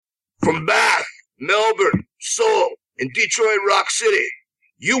From Bath, Melbourne, Seoul, and Detroit Rock City.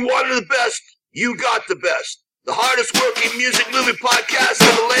 You wanted the best, you got the best. The hardest working music movie podcast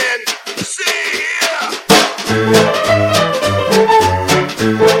in the land. See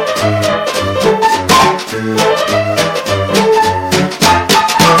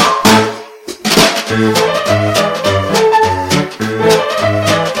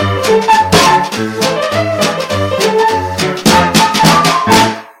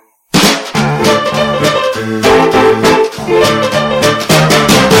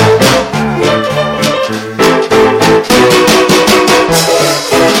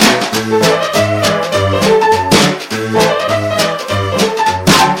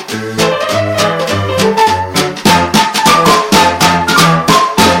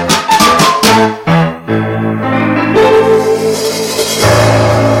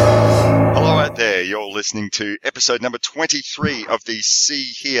listening to episode number 23 of the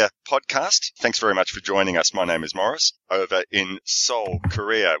See Here podcast. Thanks very much for joining us. My name is Morris. Over in Seoul,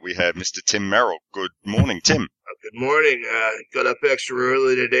 Korea, we have Mr. Tim Merrill. Good morning, Tim. Good morning. Got up extra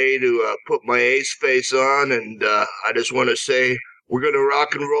early today to put my ace face on, and I just want to say we're going to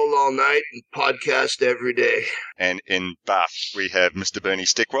rock and roll all night and podcast every day. And in Bath, we have Mr. Bernie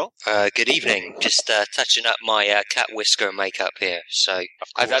Stickwell. Good evening. Just touching up my cat whisker makeup here. So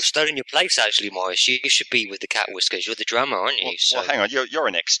I've stolen your place, actually, Morris. You should be with the cat whiskers. You're the drummer, aren't you? Well, hang on. You're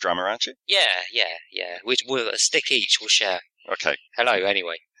an ex-drummer, aren't you? Yeah. We'll a stick each. We'll share. Okay. Hello,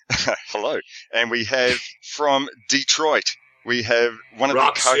 anyway. Hello. And we have from Detroit, we have one of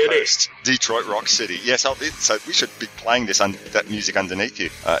Rock the co-hosts, Detroit Rock City. Yes, so we should be playing that music underneath you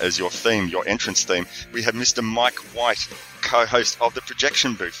as your theme, your entrance theme. We have Mr. Mike White, co-host of The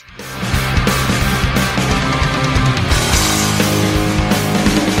Projection Booth.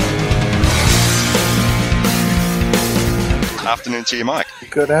 Afternoon to you, Mike.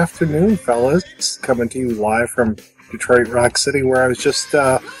 Good afternoon, fellas. Coming to you live from Detroit Rock City, where I was just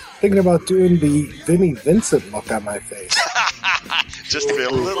thinking about doing the Vinnie Vincent look on my face. Just to be a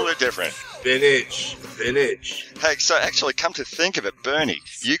little bit different. Vintage. Hey, so actually, come to think of it, Bernie,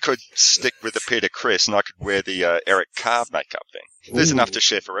 you could stick with the Peter Criss and I could wear the Eric Carr makeup then. There's enough to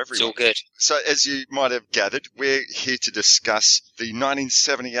share for everyone. It's all good. So as you might have gathered, we're here to discuss the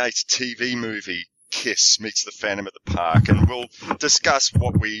 1978 TV movie Kiss Meets the Phantom at the Park, and we'll discuss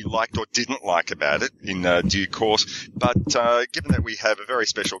what we liked or didn't like about it in due course. But given that we have a very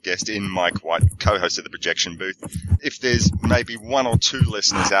special guest in Mike White, co-host of The Projection Booth, if there's maybe one or two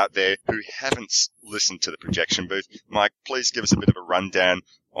listeners out there who haven't listened to The Projection Booth, Mike, please give us a bit of a rundown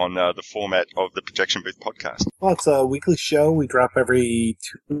on the format of the Projection Booth podcast. Well, it's a weekly show. We drop every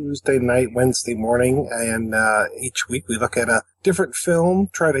Tuesday night, Wednesday morning, and each week we look at a different film,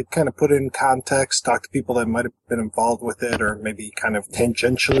 try to kind of put it in context, talk to people that might have been involved with it or maybe kind of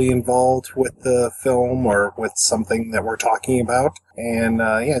tangentially involved with the film or with something that we're talking about. And,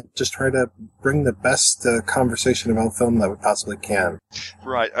 just try to bring the best conversation about film that we possibly can.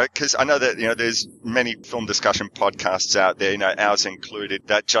 Right, because I know that, there's many film discussion podcasts out there, ours included,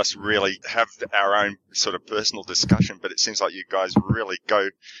 that just really have our own sort of personal discussion, but it seems like you guys really go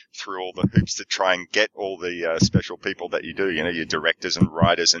through all the hoops to try and get all the special people that you do, your directors and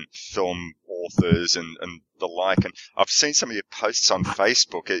writers and film authors and the like. And I've seen some of your posts on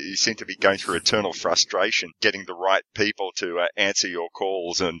Facebook. You seem to be going through eternal frustration getting the right people to answer your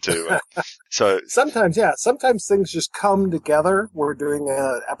calls and to so sometimes things just come together. We're doing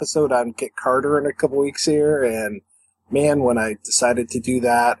an episode on Kit Carter in a couple weeks here, and man, when I decided to do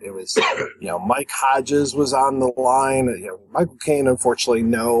that, it was Mike Hodges was on the line. Michael Caine, unfortunately,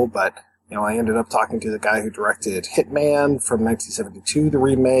 no, but I ended up talking to the guy who directed Hitman from 1972, the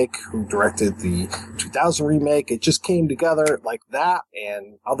remake, who directed the 2000 remake. It just came together like that,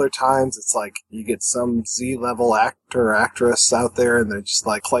 and other times it's like you get some Z-level actor or actress out there, and they're just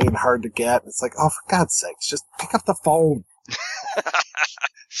like playing hard to get. It's like, oh, for God's sakes, just pick up the phone.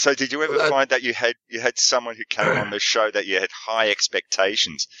 So did you ever find that you had someone who came on the show that you had high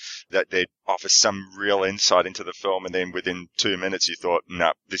expectations that they'd offer some real insight into the film, and then within 2 minutes you thought,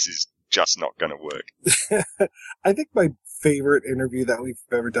 no, this is just not going to work? I think my favorite interview that we've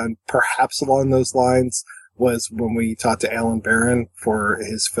ever done, perhaps along those lines, was when we talked to Alan Barron for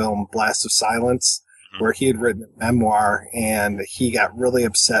his film Blast of Silence, where he had written a memoir, and he got really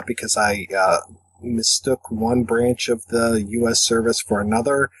upset because I mistook one branch of the U.S. service for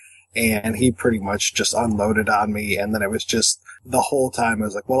another, and he pretty much just unloaded on me, and then it was just the whole time I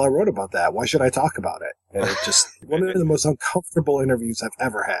was like, well, I wrote about that. Why should I talk about it? And it just one of the most uncomfortable interviews I've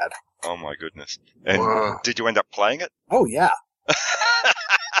ever had. Oh, my goodness. And did you end up playing it? Oh, yeah.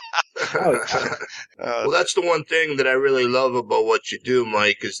 Well, that's the one thing that I really love about what you do,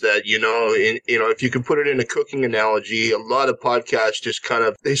 Mike, is that, if you can put it in a cooking analogy, a lot of podcasts just kind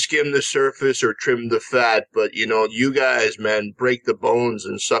of, they skim the surface or trim the fat, but, you guys, man, break the bones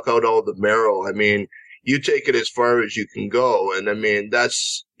and suck out all the marrow. I mean, you take it as far as you can go. And I mean,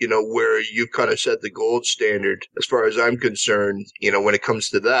 that's, where you kind of set the gold standard as far as I'm concerned, when it comes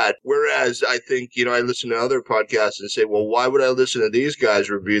to that. Whereas I think, I listen to other podcasts and say, well, why would I listen to these guys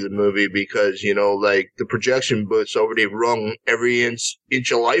review the movie? Because, like the projection booth's already wrung every inch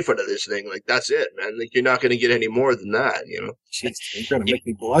of life out of this thing. Like, that's it, man. Like, you're not going to get any more than that, Jeez, you're going to make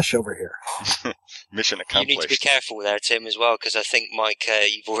me blush over here. Mission accomplished. You need to be careful there, Tim, as well, because I think, Mike,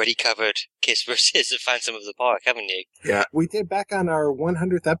 you've already covered Kiss versus the Phantom of the Park, haven't you? Yeah. We did back on our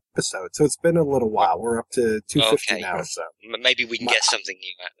 100th episode, so it's been a little while. We're up to 250 now, so. Maybe we can get something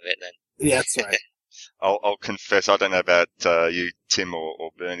new out of it then. Yeah, that's right. I'll confess, I don't know about you, Tim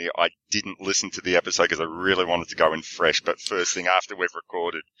or Bernie. I didn't listen to the episode because I really wanted to go in fresh. But first thing after we've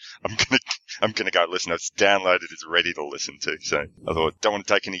recorded, I'm gonna go listen. It's downloaded. It's ready to listen to. So I thought, don't want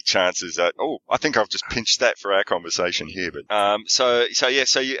to take any chances. I think I've just pinched that for our conversation here. But so you.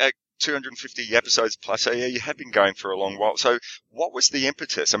 250 episodes plus. So yeah, you have been going for a long while. So what was the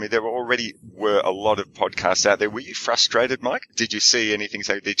impetus? I mean, there already were a lot of podcasts out there. Were you frustrated, Mike? Did you see anything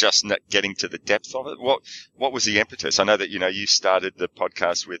say they're just not getting to the depth of it? What was the impetus? I know that, you started the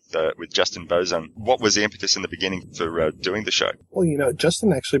podcast with Justin Bozon. What was the impetus in the beginning for doing the show? Well,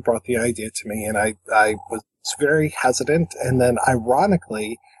 Justin actually brought the idea to me, and I was very hesitant. And then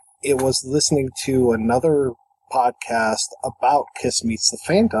ironically, it was listening to another podcast about Kiss Meets the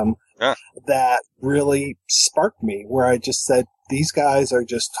Phantom that really sparked me, where I just said, these guys are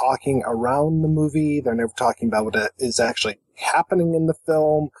just talking around the movie. They're never talking about what is actually happening in the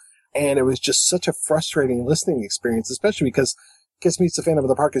film. And it was just such a frustrating listening experience, especially because Kiss Meets the Phantom of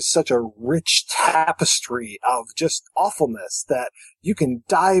the Park is such a rich tapestry of just awfulness that you can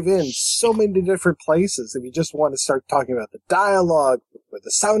dive in so many different places if you just want to start talking about the dialogue or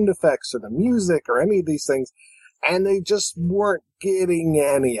the sound effects or the music or any of these things. And they just weren't getting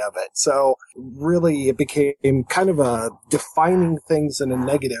any of it. So really it became kind of a defining things in a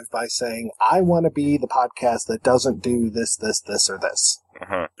negative by saying, I want to be the podcast that doesn't do this, or this.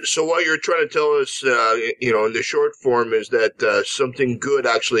 Uh-huh. So what you're trying to tell us, in the short form is that something good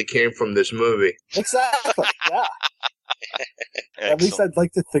actually came from this movie. Exactly, yeah. At least I'd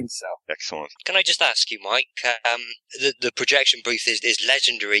like to think so. Excellent. Can I just ask you, Mike? The projection booth is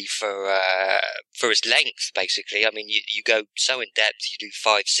legendary for its length. Basically, I mean, you go so in depth. You do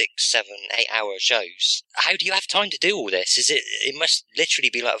 5, 6, 7, 8 hour shows. How do you have time to do all this? It must literally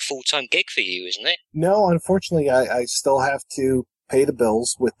be like a full-time gig for you, isn't it? No, unfortunately, I still have to pay the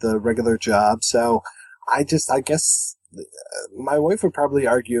bills with the regular job. So I guess my wife would probably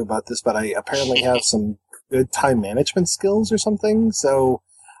argue about this, but I apparently have some good time management skills or something. So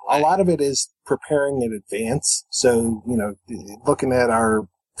a lot of it is preparing in advance. So, looking at our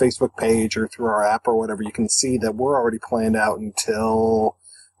Facebook page or through our app or whatever, you can see that we're already planned out until,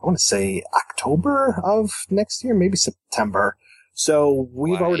 I want to say October of next year, maybe September. So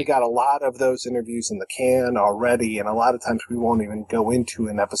we've already got a lot of those interviews in the can already. And a lot of times we won't even go into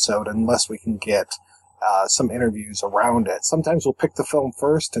an episode unless we can get some interviews around it. Sometimes we'll pick the film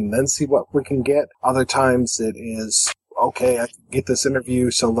first and then see what we can get. Other times it is, okay, I can get this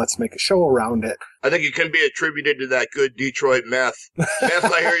interview, so let's make a show around it. I think it can be attributed to that good Detroit meth.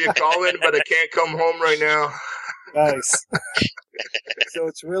 Meth, I hear you calling, but I can't come home right now. Nice. So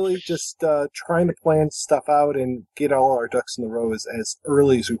it's really just trying to plan stuff out and get all our ducks in the row as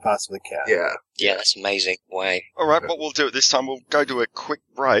early as we possibly can. Yeah, that's amazing. Wow. All right, what we'll do at this time, we'll go to a quick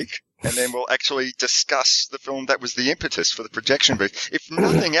break. And then we'll actually discuss the film that was the impetus for the projection booth. If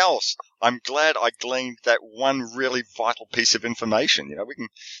nothing else, I'm glad I gleaned that one really vital piece of information.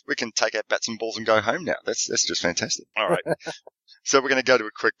 We can take our bats and balls and go home now. That's just fantastic. All right. So we're going to go to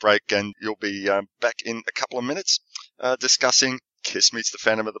a quick break, and you'll be back in a couple of minutes discussing Kiss Meets the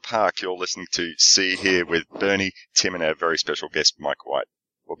Phantom of the Park. You're listening to See Here with Bernie, Tim, and our very special guest, Mike White.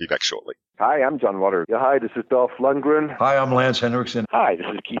 We'll be back shortly. Hi, I'm John Waters. Yeah, hi, this is Dolph Lundgren. Hi, I'm Lance Henriksen. Hi, this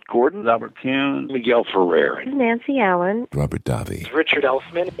is Keith Gordon. Robert Kuhn. Miguel Ferrer. Nancy Allen. Robert Davi. Richard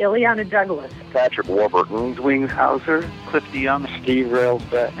Elfman. Ileana Douglas. Patrick Warburton. Zwingshauser. Cliff DeYoung. Steve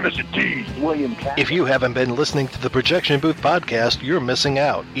Railsback. Mr. T. William Cass. If you haven't been listening to the Projection Booth podcast, you're missing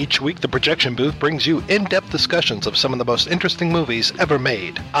out. Each week, the Projection Booth brings you in-depth discussions of some of the most interesting movies ever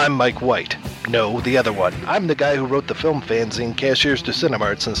made. I'm Mike White. No, the other one. I'm the guy who wrote the film fanzine Cashiers to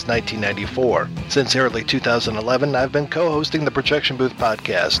Cinemark since 1994. before. Since early 2011, I've been co-hosting the Projection Booth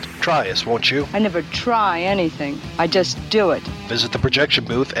podcast. Try us, won't you? I never try anything. I just do it. Visit the Projection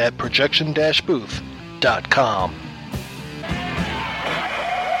Booth at projection-booth.com.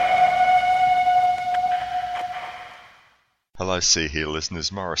 Hello, See Here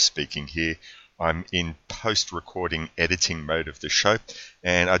listeners. Morris speaking here. I'm in post-recording editing mode of the show,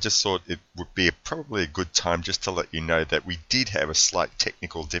 and I just thought it would be probably a good time just to let you know that we did have a slight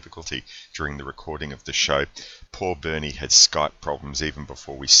technical difficulty during the recording of the show. Poor Bernie had Skype problems even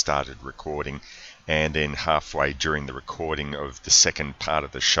before we started recording, and then halfway during the recording of the second part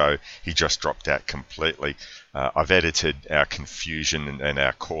of the show, he just dropped out completely. I've edited our confusion and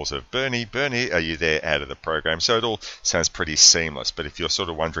our calls of Bernie, are you there, out of the program. So it all sounds pretty seamless. But if you're sort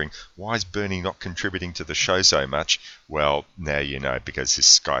of wondering, why is Bernie not contributing to the show so much? Well, now you know, because his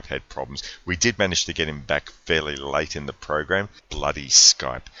Skype had problems. We did manage to get him back fairly late in the program. Bloody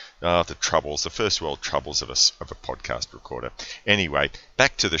Skype. The troubles, the first world troubles of a podcast recorder. Anyway,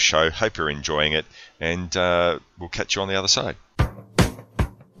 back to the show. Hope you're enjoying it. And we'll catch you on the other side.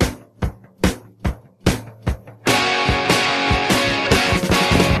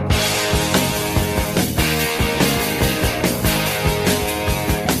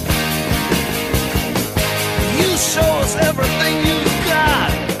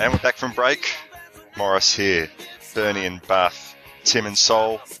 And we're back from break. Morris here, Bernie and Bath, Tim and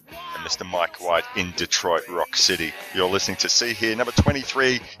Sol, and Mr. Mike White in Detroit Rock City. You're listening to See Here, number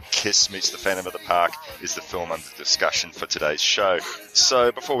 23, Kiss Meets the Phantom of the Park, is the film under discussion for today's show.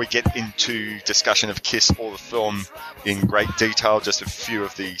 So before we get into discussion of Kiss or the film in great detail, just a few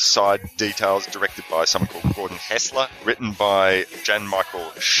of the side details. Directed by someone called Gordon Hessler, written by Jan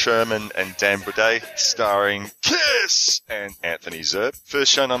Michael Sherman and Dan Boudet, starring Kiss and Anthony Zerbe.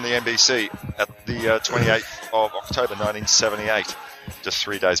 First shown on the NBC at the 28th of October 1978. Just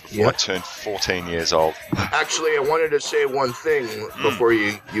 3 days before I turned 14 years old. Actually, I wanted to say one thing before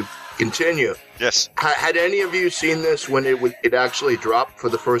you continue. Yes. Had any of you seen this when it actually dropped for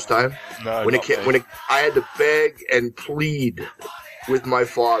the first time? No, I had to beg and plead with my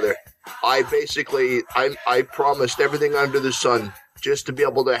father. I promised everything under the sun just to be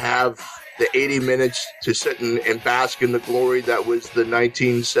able to have the 80 minutes to sit and bask in the glory that was the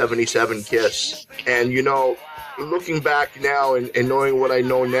 1977 Kiss. And, you know, looking back now and knowing what I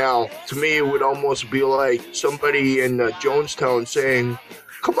know now, to me it would almost be like somebody in Jonestown saying,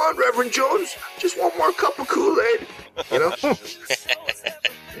 "Come on, Reverend Jones, just one more cup of Kool-Aid," you know?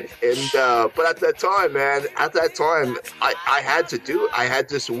 And but at that time, man, I had to do it. I had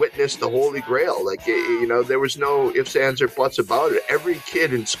to witness the Holy Grail. Like, you know, there was no ifs, ands, or buts about it. Every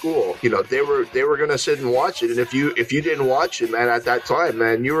kid in school, you know, they were gonna sit and watch it. And if you didn't watch it, man, at that time,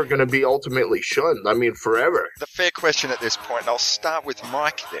 man, you were gonna be ultimately shunned. I mean, forever. The fair question at this point, and I'll start with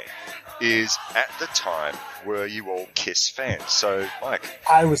Mike there, is at the time, were you all Kiss fans? So, Mike.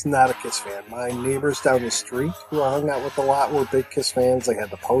 I was not a Kiss fan. My neighbors down the street who I hung out with a lot were big Kiss fans. They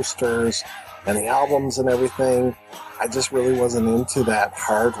had the posters and the albums and everything. I just really wasn't into that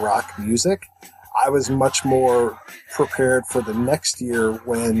hard rock music. I was much more prepared for the next year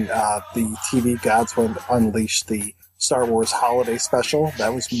when the TV gods would unleash the Star Wars Holiday Special.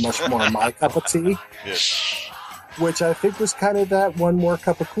 That was much more my cup of tea. Yes. Which I think was kind of that one more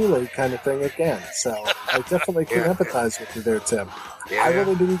cup of Kool-Aid kind of thing again. So I definitely can empathize with you there, Tim. Yeah. I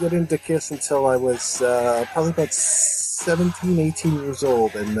really didn't get into Kiss until I was probably about 17, 18 years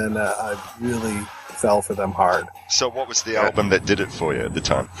old, and then I really fell for them hard. So what was the album that did it for you at the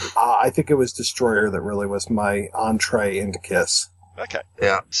time? I think it was Destroyer that really was my entree into Kiss. Okay.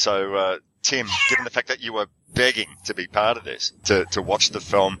 Yeah. So, Tim, given the fact that you were begging to be part of this, to watch the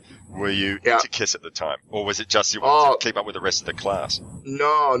film, were you into Kiss at the time? Or was it just you wanted to keep up with the rest of the class?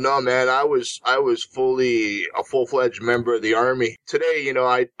 No, man. I was fully a full-fledged member of the Army. Today, you know,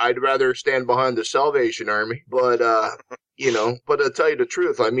 I'd rather stand behind the Salvation Army, but you know, but to tell you the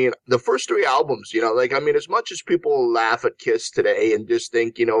truth, I mean, the first three albums, you know, like, I mean, as much as people laugh at Kiss today and just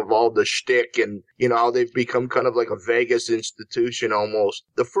think, you know, of all the shtick and, you know, how they've become kind of like a Vegas institution almost,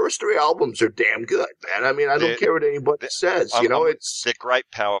 the first three albums are damn good, man. I mean, I don't care what anybody says, you know, they're great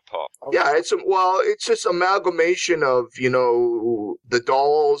power pop. Yeah, it's just amalgamation of, you know, the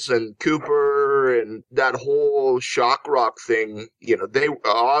Dolls and Cooper and that whole shock rock thing. You know, they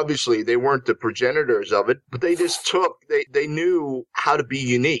obviously they weren't the progenitors of it, but they just took, they knew how to be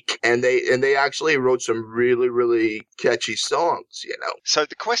unique, and they actually wrote some really, really catchy songs, you know. So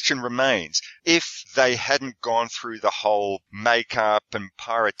the question remains, if they hadn't gone through the whole makeup and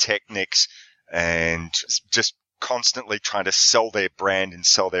pyrotechnics and just constantly trying to sell their brand and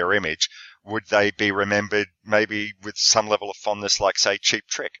sell their image, would they be remembered maybe with some level of fondness, like, say, Cheap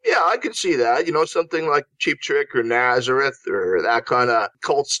Trick? Yeah, I could see that. You know, something like Cheap Trick or Nazareth or that kind of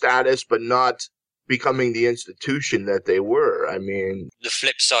cult status, but not becoming the institution that they were. I mean, the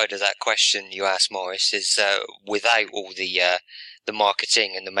flip side of that question you asked, Morris, is without all the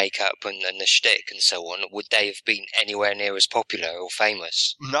marketing and the makeup and the shtick and so on, would they have been anywhere near as popular or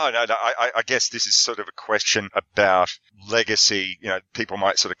famous? No. I guess this is sort of a question about legacy. You know, people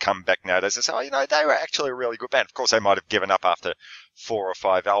might sort of come back nowadays and say, oh, you know, they were actually a really good band. Of course, they might have given up after 4 or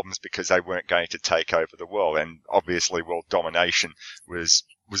 5 albums because they weren't going to take over the world. And obviously world domination was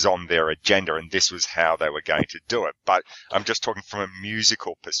on their agenda, and this was how they were going to do it. But I'm just talking from a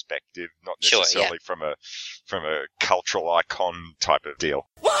musical perspective, not necessarily from a cultural icon type of deal.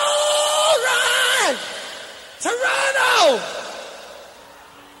 All right! Toronto!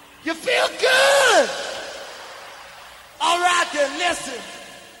 You feel good? All right then, listen.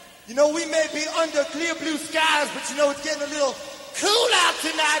 You know, we may be under clear blue skies, but you know, it's getting a little cool out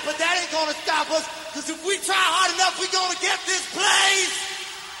tonight, but that ain't gonna stop us, because if we try hard enough, we're gonna get this place.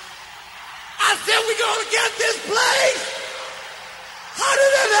 I said we're gonna get this place hotter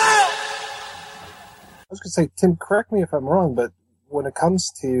than hell. I was going to say, Tim, correct me if I'm wrong, but when it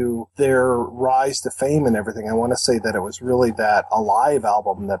comes to their rise to fame and everything, I want to say that it was really that Alive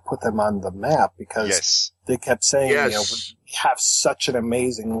album that put them on the map, because they kept saying, you know, we have such an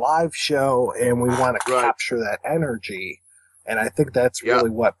amazing live show and we want to capture that energy. And I think that's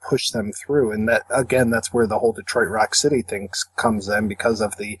really what pushed them through. And that, again, that's where the whole Detroit Rock City thing comes in, because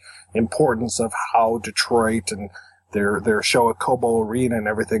of the importance of how Detroit and their show at Cobo Arena and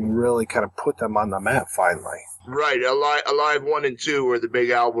everything really kind of put them on the map finally. Right, Alive 1 and 2 were the big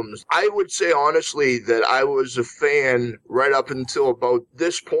albums. I would say honestly that I was a fan right up until about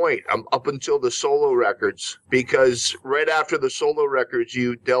this point, up until the solo records, because right after the solo records,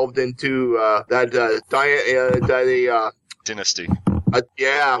 you delved into Dynasty.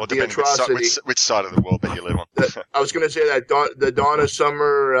 The Atrocity. Which side of the world that you live on? I was going to say that the Dawn of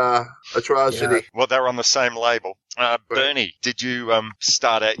Summer Atrocity. Yeah. Well, they're on the same label. Bernie, did you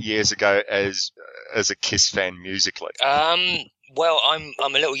start out years ago as a Kiss fan musically? Well, I'm a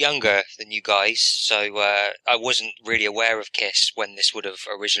little younger than you guys, so I wasn't really aware of Kiss when this would have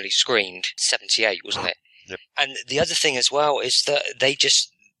originally screened. 78, wasn't it? Yep. And the other thing as well is that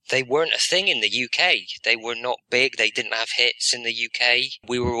they weren't a thing in the UK. They were not big. They didn't have hits in the UK.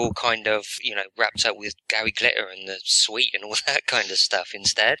 We were all kind of, you know, wrapped up with Gary Glitter and the Sweet and all that kind of stuff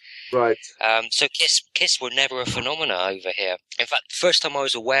instead. Right. So Kiss were never a phenomena over here. In fact, the first time I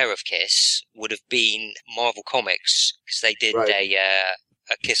was aware of Kiss would have been Marvel Comics, because they did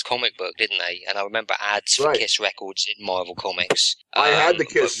a Kiss comic book, didn't they? And I remember ads for Kiss records in Marvel Comics. I had the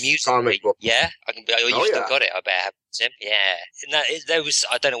Kiss comic book. Yeah? You still got it, I bet. Tim? Yeah. And there was,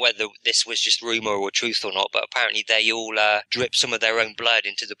 I don't know whether this was just rumour or truth or not, but apparently they all drip some of their own blood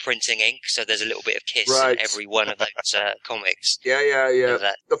into the printing ink, so there's a little bit of Kiss in every one of those comics. Yeah.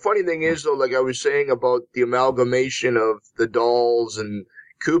 The funny thing is, though, like I was saying about the amalgamation of the Dolls and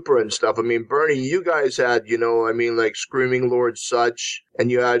Cooper and stuff. I mean, Bernie, you guys had, you know, I mean, like Screaming Lord Sutch, and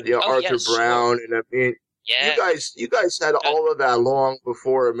you had, you know, Arthur Brown, and I mean, you guys had all of that long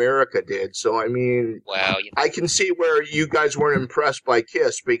before America did. So I mean, I can see where you guys weren't impressed by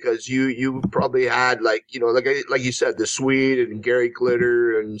Kiss, because you probably had, like, you know, like you said, the Sweet and Gary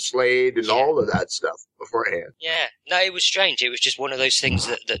Glitter and Slade and all of that stuff beforehand. Yeah, no, it was strange. It was just one of those things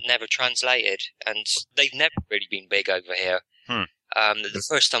that never translated, and they've never really been big over here. The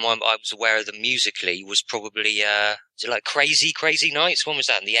first time I was aware of them musically was probably is it like Crazy Nights? When was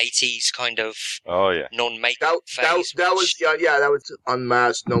that? In the 80s, kind of non-makeup phase. That was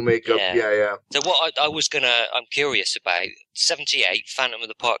Unmasked, no makeup. Yeah. So what I'm curious about, 78, Phantom of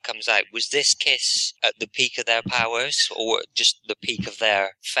the Park comes out. Was this Kiss at the peak of their powers, or just the peak of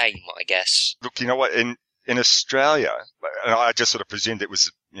their fame, I guess? Look, you know what, in Australia, and I just sort of presumed it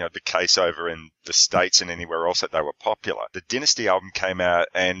was, you know, the case over in the States and anywhere else that they were popular. The Dynasty album came out,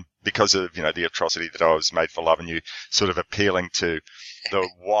 and because of, you know, the Atrocity that I was Made for Loving You, sort of appealing to the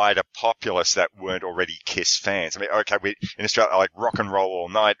wider populace that weren't already Kiss fans. I mean, okay, in Australia, like Rock and Roll All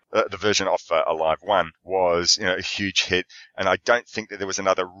Night, the version of Alive 1 was, you know, a huge hit, and I don't think that there was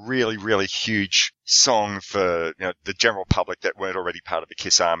another really, really huge song for, you know, the general public that weren't already part of the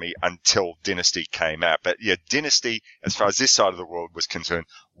Kiss army until Dynasty came out. But yeah, Dynasty, as far as this side of the world was concerned,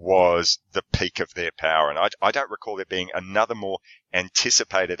 was the peak of their power. And I don't recall there being another more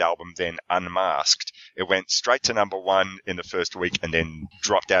anticipated album than Unmasked. It went straight to number 1 in the first week and then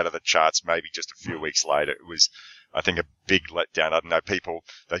dropped out of the charts maybe just a few weeks later. It was I think, a big letdown. I don't know, people,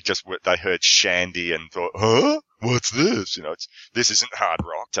 they heard Shandy and thought, huh? What's this? This isn't hard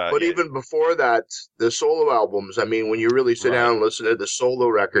rock. But even before that, the solo albums, I mean, when you really sit down and listen to the solo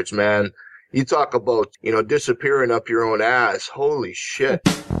records, man, you talk about, disappearing up your own ass. Holy shit.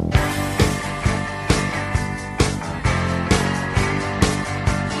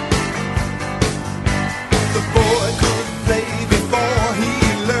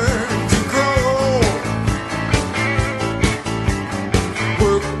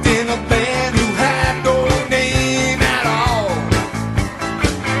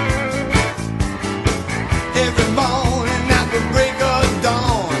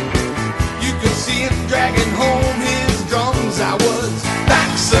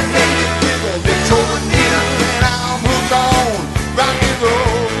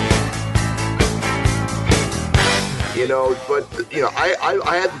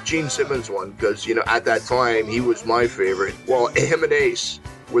 I had the Gene Simmons one because, at that time, he was my favorite. Well, him and Ace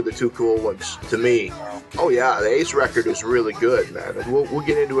were the two cool ones to me. Oh, yeah, the Ace record is really good, man. And we'll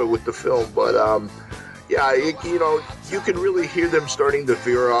get into it with the film, but, you can really hear them starting to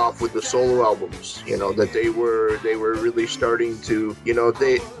veer off with the solo albums, that they were really starting to,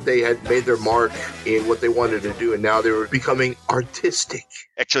 they had made their mark in what they wanted to do, and now they were becoming artistic.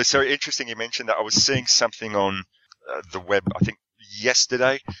 Actually, so interesting you mentioned that. I was seeing something on the web, I think,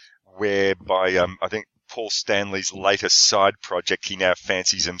 yesterday, whereby I think Paul Stanley's latest side project, he now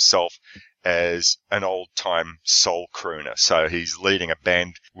fancies himself as an old-time soul crooner. So he's leading a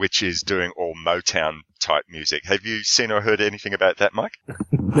band which is doing all Motown-type music. Have you seen or heard anything about that, Mike?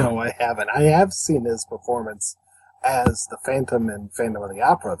 No, I haven't. I have seen his performance as the Phantom in Phantom of the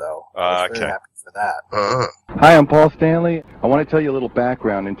Opera, though. I was very happy for that. Hi, I'm Paul Stanley. I want to tell you a little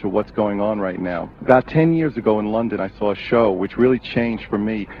background into what's going on right now. About 10 years ago in London, I saw a show which really changed for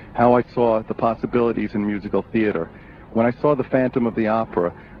me how I saw the possibilities in musical theater. When I saw the Phantom of the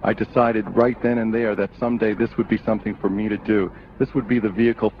Opera, I decided right then and there that someday this would be something for me to do. This would be the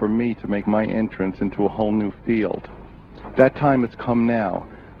vehicle for me to make my entrance into a whole new field. That time has come now.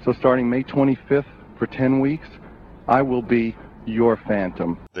 So starting May 25th for 10 weeks, I will be your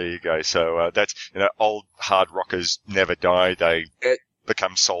Phantom. There you go. So that's, old hard rockers never die. They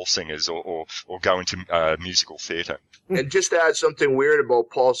become soul singers or go into musical theater. And just to add something weird about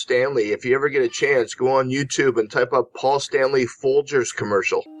Paul Stanley, if you ever get a chance, go on YouTube and type up Paul Stanley Folgers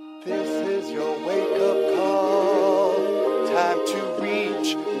commercial. This is your wake-up call. Time to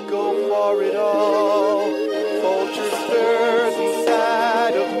reach, go for it all. Folgers stirs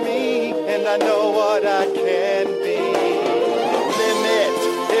inside of me, and I know what I can be. Limit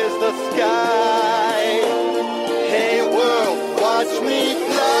is the sky. Hey world, watch me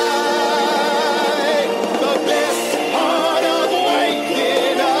fly. The best part of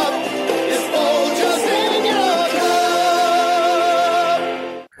waking up is Folgers in your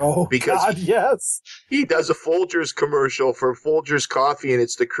love. Oh, because God, yes. He does a Folgers commercial for Folgers coffee, and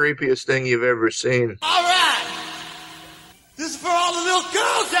it's the creepiest thing you've ever seen. All right. This is for all the little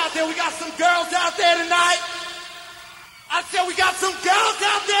girls out there. We got some girls out there tonight. I said we got some girls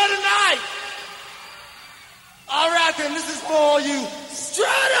out there tonight. All right, then, this is for all you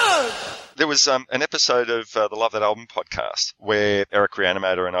strutters. There was an episode of the Love That Album podcast where Eric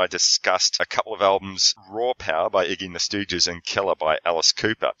Reanimator and I discussed a couple of albums, Raw Power by Iggy and the Stooges and Killer by Alice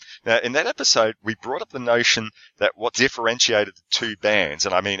Cooper. Now, in that episode, we brought up the notion that what differentiated the two bands,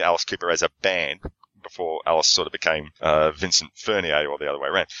 and I mean Alice Cooper as a band, before Alice sort of became Vincent Furnier or the other way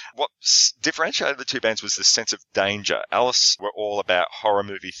around. What differentiated the two bands was the sense of danger. Alice were all about horror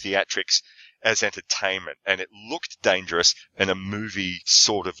movie theatrics as entertainment, and it looked dangerous in a movie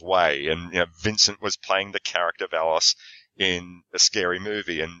sort of way. And Vincent was playing the character of Alice in a scary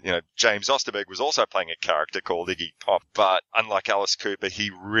movie, and James Osterberg was also playing a character called Iggy Pop, but unlike Alice Cooper,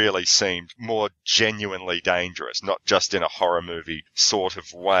 he really seemed more genuinely dangerous, not just in a horror movie sort of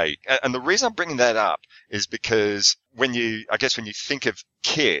way. And the reason I'm bringing that up is because when you think of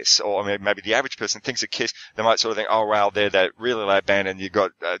Kiss, or maybe the average person thinks of Kiss, they might sort of think, oh wow, they're that really loud band, and you've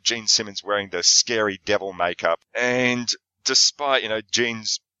got Gene Simmons wearing the scary devil makeup, and despite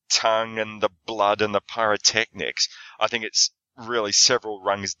Gene's tongue and the blood and the pyrotechnics, I think it's really several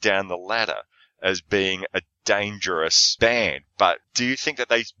rungs down the ladder as being a dangerous band. But do you think that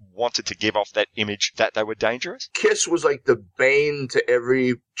they wanted to give off that image that they were dangerous? Kiss was like the bane to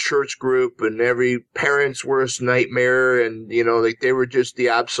every church group and every parent's worst nightmare, and they were just the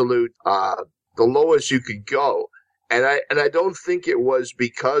absolute the lowest you could go. And I don't think it was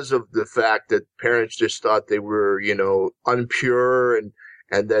because of the fact that parents just thought they were unpure and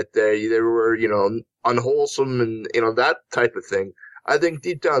that they were unwholesome and that type of thing. I think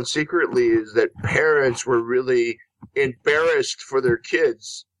deep down secretly is that parents were really embarrassed for their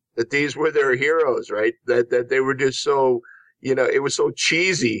kids, that these were their heroes, right? That they were just so, it was so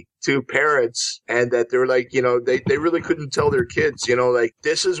cheesy to parents, and that they're like, they really couldn't tell their kids, like,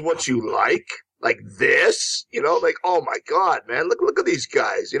 this is what you like this, like, oh my God, man, look at these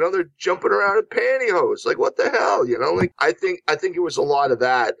guys, they're jumping around in pantyhose. Like, what the hell, like, I think it was a lot of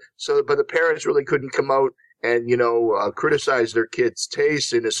that. So, but the parents really couldn't come out and, criticize their kids'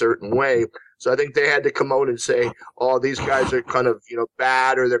 taste in a certain way. So I think they had to come out and say, oh, these guys are kind of,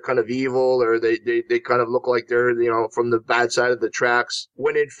 bad, or they're kind of evil, or they kind of look like they're, from the bad side of the tracks.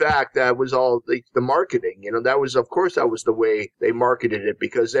 When in fact, that was all the marketing. That was the way they marketed it,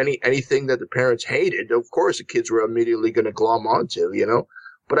 because anything that the parents hated, of course, the kids were immediately going to glom onto,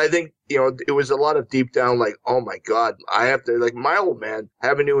 But I think, it was a lot of deep down, like, oh my God, I have to, like, my old man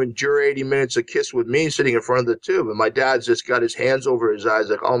having to endure 80 minutes of Kiss with me sitting in front of the tube. And my dad's just got his hands over his eyes,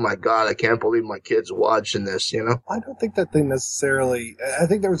 like, oh my God, I can't believe my kid's watching this, I don't think that they necessarily, I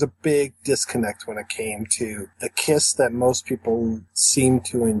think there was a big disconnect when it came to the Kiss that most people seem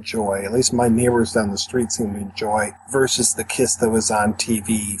to enjoy, at least my neighbors down the street seem to enjoy, versus the Kiss that was on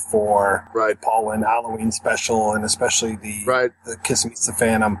TV for Paul Lynde Halloween special, and especially the Kiss Meets the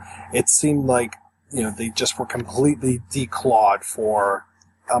Phantom. It seemed like, they just were completely declawed for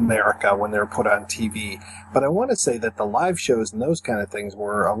America when they were put on TV. But I want to say that the live shows and those kind of things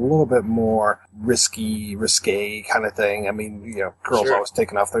were a little bit more risque kind of thing. I mean, girls always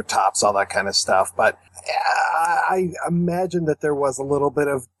taking off their tops, all that kind of stuff. But I imagine that there was a little bit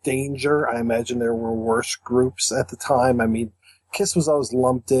of danger. I imagine there were worse groups at the time. I mean, Kiss was always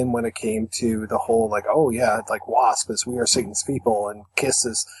lumped in when it came to the whole, like, oh yeah, like Wasp is We Are Satan's People, and Kiss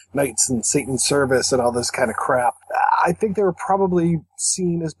is Knights in Satan's Service, and all this kind of crap. I think they were probably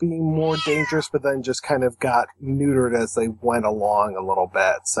seen as being more dangerous, but then just kind of got neutered as they went along a little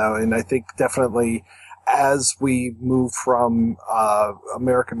bit. So, and I think definitely as we move from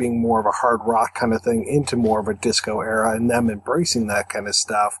America being more of a hard rock kind of thing into more of a disco era, and them embracing that kind of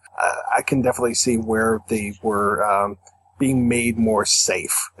stuff, I can definitely see where they were being made more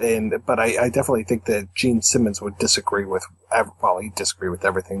safe. But I definitely think that Gene Simmons would disagree with, he'd disagree with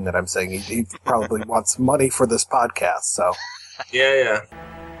everything that I'm saying. He probably wants money for this podcast, so. Yeah.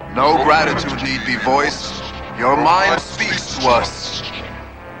 No gratitude need be voiced. Your mind speaks to us.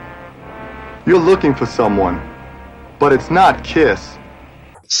 You're looking for someone, but it's not Kiss.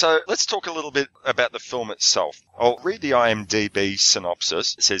 So let's talk a little bit about the film itself. I'll read the IMDb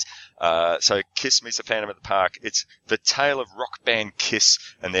synopsis. It says, so Kiss Meets the Phantom at the Park. It's the tale of rock band Kiss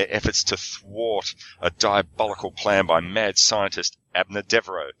and their efforts to thwart a diabolical plan by mad scientist Abner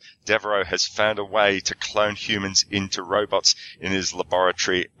Devereaux. Devereaux has found a way to clone humans into robots in his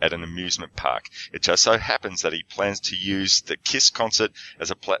laboratory at an amusement park. It just so happens that he plans to use the Kiss concert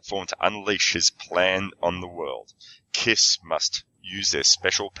as a platform to unleash his plan on the world. Kiss must use their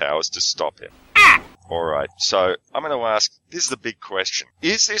special powers to stop him. Alright, so I'm going to ask, this is the big question.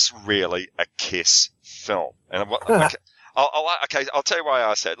 Is this really a Kiss film? And I'll tell you why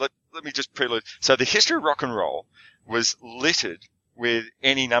I asked that. Let me just prelude. So the history of rock and roll was littered with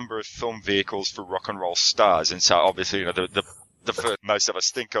any number of film vehicles for rock and roll stars. And so obviously, the first most of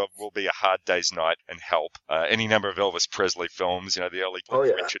us think of will be A Hard Day's Night and Help. Any number of Elvis Presley films, the early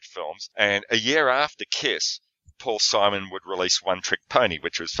Richard films. And a year after Kiss, Paul Simon would release One Trick Pony,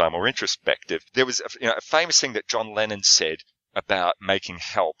 which was far more introspective. There was a famous thing that John Lennon said about making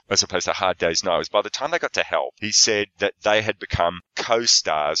Help as opposed to Hard Day's Night. By the time they got to Help, he said that they had become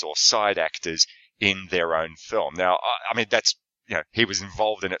co-stars or side actors in their own film. Now, I mean, that's, he was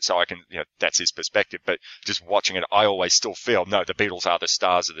involved in it, so I can, that's his perspective. But just watching it, I always still feel, no, the Beatles are the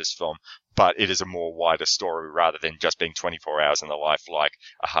stars of this film, but it is a more wider story rather than just being 24 hours in the life like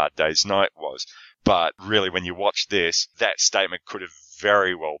A Hard Day's Night was. But really, when you watch this, that statement could have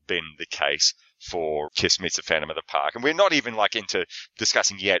very well been the case for Kiss Meets the Phantom of the Park. And we're not even into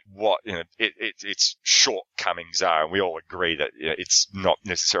discussing yet what, its shortcomings are. And we all agree that it's not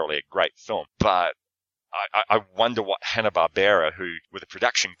necessarily a great film. But I wonder what Hanna-Barbera, who were the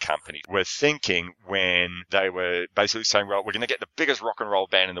production company, were thinking when they were basically saying, well, we're going to get the biggest rock and roll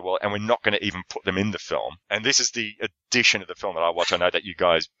band in the world and we're not going to even put them in the film. And this is the edition of the film that I watch. I know that you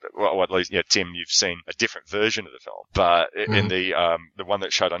guys, well, at least, Tim, you've seen a different version of the film. But in the one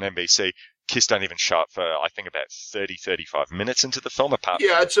that showed on NBC, Kiss don't even show up for, I think, about 30, 35 minutes into the film. Apart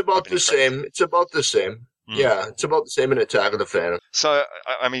it's about the same. It's about the same. Yeah, it's about the same in Attack of the Phantom. So,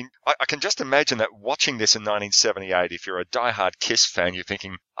 I mean, I can just imagine that watching this in 1978, if you're a diehard Kiss fan, you're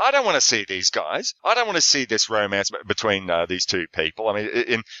thinking, I don't want to see these guys. I don't want to see this romance between these two people. I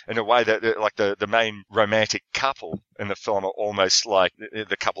mean, in a way that, like, the main romantic couple in the film are almost like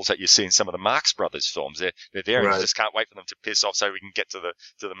the couples that you see in some of the Marx Brothers films. They're there, and you just can't wait for them to piss off so we can get to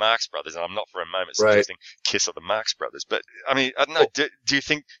the Marx Brothers. And I'm not for a moment suggesting Kiss are the Marx Brothers, but I mean, I don't know. Do you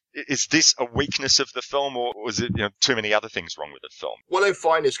think, is this a weakness of the film, or was it, too many other things wrong with the film? What I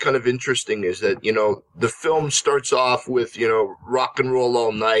find is kind of interesting is that, the film starts off with, rock and roll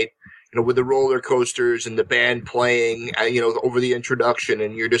all night, with the roller coasters and the band playing, over the introduction,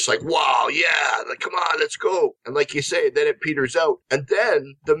 and you're just like, wow, yeah, like, come on, let's go. And like you say, then it peters out. And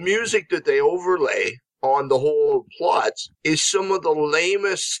then the music that they overlay on the whole plot is some of the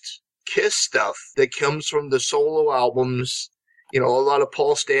lamest Kiss stuff that comes from the solo albums. A lot of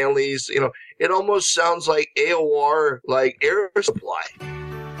Paul Stanley's, it almost sounds like AOR, like Air Supply.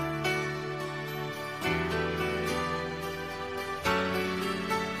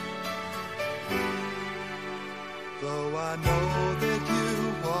 Though I know that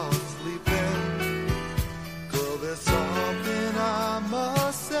you are sleeping, girl, there's something I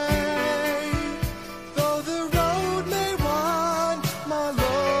must say. Though the road may wind, my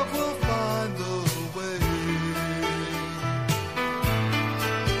love will find the way.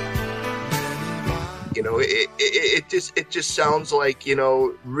 It just sounds like,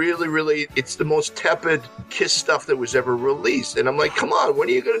 really, really, it's the most tepid Kiss stuff that was ever released. And I'm like, come on, when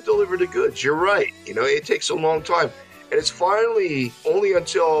are you going to deliver the goods? You're right. It takes a long time. And it's finally only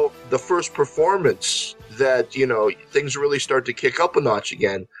until the first performance that, things really start to kick up a notch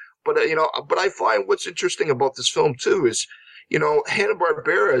again. But, but I find what's interesting about this film, too, is,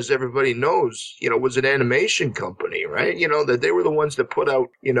 Hanna-Barbera, as everybody knows, was an animation company, right? That they were the ones that put out,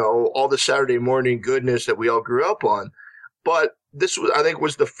 all the Saturday morning goodness that we all grew up on. But this was, I think,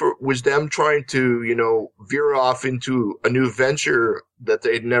 was them trying to, veer off into a new venture that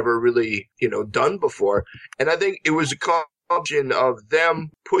they'd never really, done before. And I think it was a combination of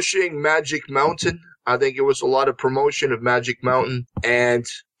them pushing Magic Mountain. I think it was a lot of promotion of Magic Mountain and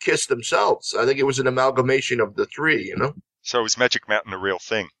Kiss themselves. I think it was an amalgamation of the three, So is Magic Mountain a real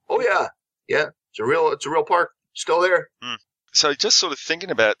thing? Oh yeah, yeah. It's a real park. Still there. So just sort of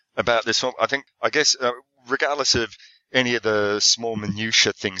thinking about this film, I guess, regardless of any of the small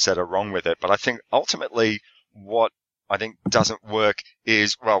minutiae things that are wrong with it, but I think ultimately what I think doesn't work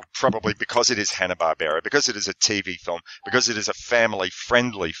is, well, probably because it is Hanna-Barbera, because it is a TV film, because it is a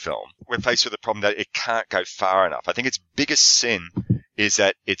family-friendly film, we're faced with the problem that it can't go far enough. I think its biggest sin is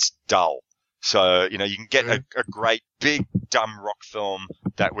that it's dull. So, you can get a great big dumb rock film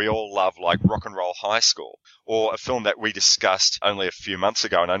that we all love, like Rock and Roll High School, or a film that we discussed only a few months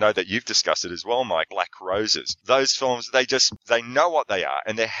ago, and I know that you've discussed it as well, Mike, Black Roses. Those films, they know what they are,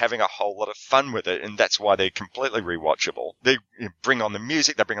 and they're having a whole lot of fun with it, and that's why they're completely rewatchable. They bring on the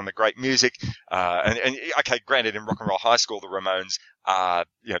music, they bring on the great music, and okay, granted, in Rock and Roll High School, the Ramones are,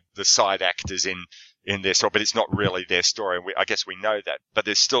 the side actors in their story, but it's not really their story. I guess we know that. But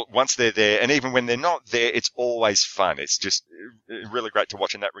there's still, once they're there, and even when they're not there, it's always fun. It's just really great to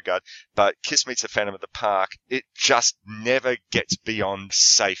watch in that regard. But Kiss Meets the Phantom of the Park, it just never gets beyond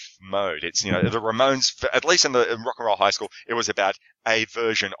safe mode. It's, the Ramones, at least in Rock and Roll High School, it was about a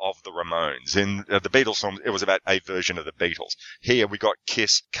version of the Ramones. In the Beatles film, it was about a version of the Beatles. Here we got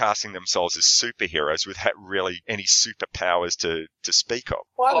Kiss casting themselves as superheroes without really any superpowers to speak of.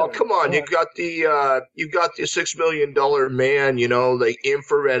 Oh, come on. You got the $6 million man, like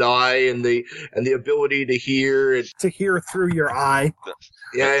infrared eye and the ability to hear through your eye.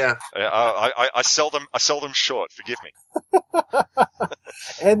 Yeah. I sell them short. Forgive me.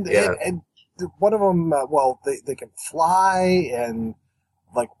 and one of them, they can fly and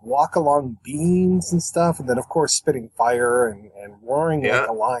like walk along beams and stuff, and then of course spitting fire and roaring like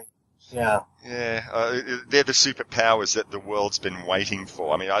a lion. Yeah. Yeah, they're the superpowers that the world's been waiting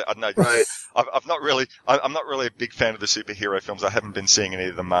for. I mean, I know. Right. I'm not really a big fan of the superhero films. I haven't been seeing any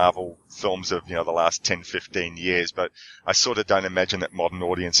of the Marvel films of, the last 10, 15 years, but I sort of don't imagine that modern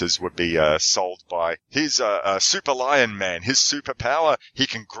audiences would be sold by his super lion man. His superpower, he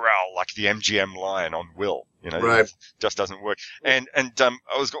can growl like the MGM lion on Will. Right. It just doesn't work. And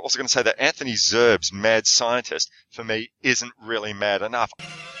I was also going to say that Anthony Zerb's Mad Scientist, for me, isn't really mad enough.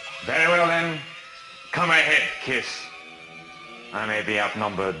 Very well then, come ahead, Kiss. I may be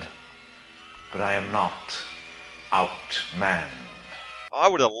outnumbered, but I am not outmanned. I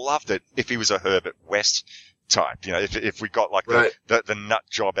would have loved it if he was a Herbert West type, if we got like the nut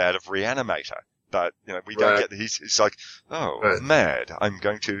job out of Reanimator. but we don't get. He's like, oh, mad. I'm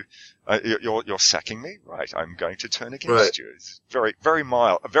going to. You're sacking me, right? I'm going to turn against you. It's very, very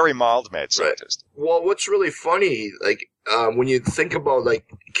mild, a very mild mad scientist. Well, what's really funny, when you think about,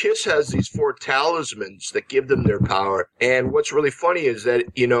 Kiss has these 4 talismans that give them their power. And what's really funny is that,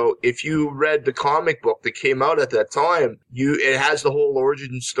 if you read the comic book that came out at that time, it has the whole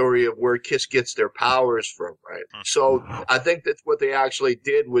origin story of where Kiss gets their powers from, right? So I think that's what they actually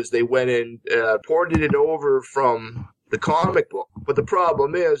did was they went and ported it over from the comic book. But the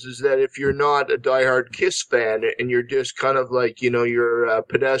problem is that if you're not a diehard Kiss fan and you're just kind of you're a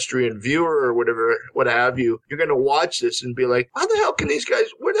pedestrian viewer or whatever, what have you, you're going to watch this and be like, how the hell can these guys,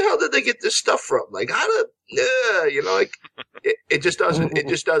 where the hell did they get this stuff from? It just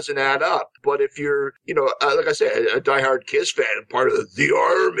doesn't add up. But if you're, like I said, a diehard Kiss fan and part of the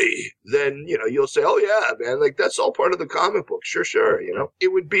army, then, you'll say, oh yeah, man, that's all part of the comic book. Sure.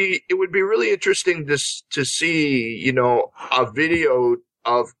 It would be really interesting to see, a video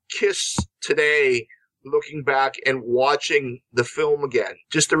of Kiss today looking back and watching the film again,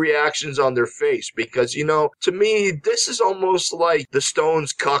 just the reactions on their face, because, to me, this is almost like the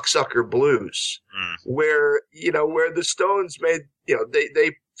Stones' Cocksucker Blues, where the Stones made,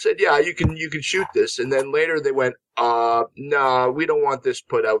 they said, yeah, you can shoot this. And then later they went, no, we don't want this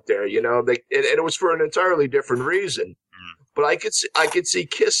put out there, and it was for an entirely different reason. But I could see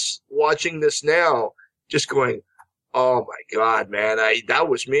Kiss watching this now just going, oh my God, man, that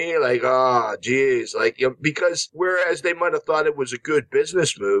was me. Geez, because whereas they might have thought it was a good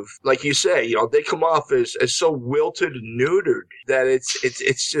business move, like you say, they come off as so wilted and neutered that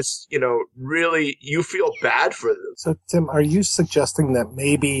it's just, really, you feel bad for them. So, Tim, are you suggesting that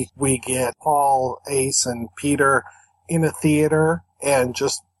maybe we get Paul, Ace, and Peter in a theater and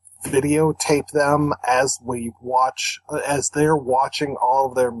just videotape them as they're watching all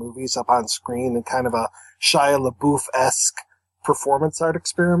of their movies up on screen in kind of a Shia LaBeouf-esque performance art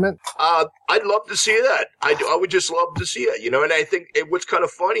experiment? I'd love to see that. I would just love to see it, and I think what's kind of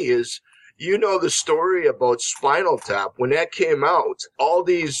funny is, the story about Spinal Tap. When that came out, all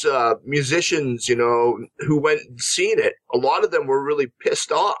these musicians, who went and seen it, a lot of them were really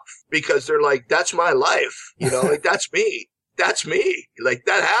pissed off because they're like, that's my life, that's me. That's me.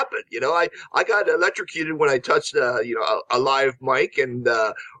 That happened. I got electrocuted when I touched, a live mic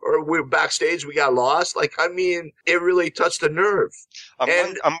or we were backstage, we got lost. It really touched a nerve.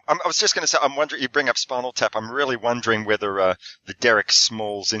 I was just going to say, I'm wondering, you bring up Spinal Tap. I'm really wondering whether the Derek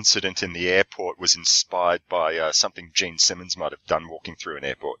Smalls incident in the airport was inspired by something Gene Simmons might have done walking through an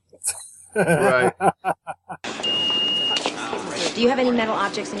airport. Right. Do you have any metal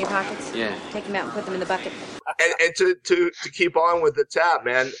objects in your pockets? Yeah. Take them out and put them in the bucket. And to keep on with the tap,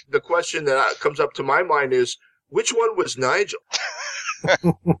 man, the question that comes up to my mind is, which one was Nigel?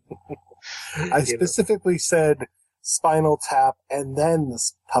 I specifically said Spinal Tap and then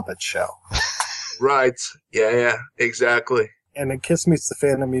this puppet show. Right. Yeah, exactly. And in Kiss Meets the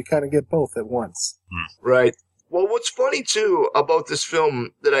Phantom, you kind of get both at once. Right. Well, what's funny, too, about this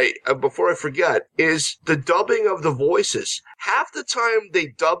film that before I forget, is the dubbing of the voices. Half the time they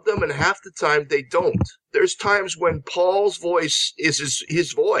dub them and half the time they don't. There's times when Paul's voice is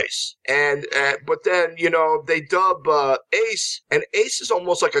his voice. But then, they dub Ace, and Ace is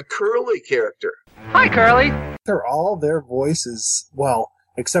almost like a Curly character. Hi, Curly. They're all their voices, well,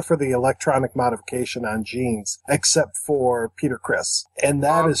 except for the electronic modification on Gene's, except for Peter Criss. And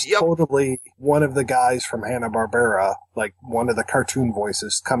that is totally one of the guys from Hanna-Barbera, one of the cartoon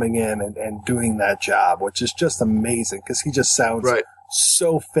voices coming in and doing that job, which is just amazing because he just sounds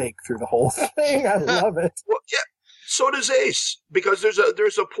so fake through the whole thing. I love it. Well, yeah, so does Ace, because there's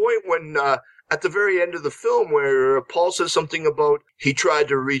a point when at the very end of the film where Paul says something about he tried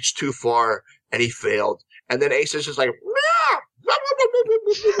to reach too far and he failed. And then Ace is just like,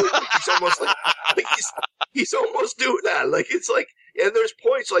 he's almost he's almost doing that. And there's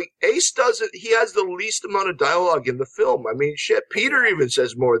points Ace he has the least amount of dialogue in the film. I mean, shit, Peter even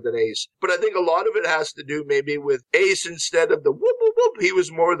says more than Ace. But I think a lot of it has to do maybe with Ace, instead of the whoop whoop whoop, he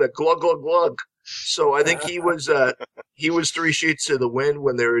was more the glug glug glug. So I think he was 3 sheets to the wind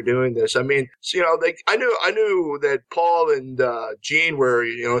when they were doing this. I mean, I knew that Paul and Gene were,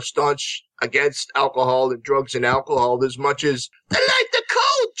 staunch against alcohol and drugs and alcohol as much as they like the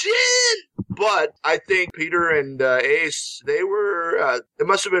cold gin. But I think Peter and Ace, they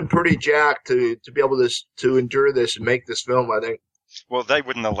must have been pretty jacked to be able to endure this and make this film, I think. Well, they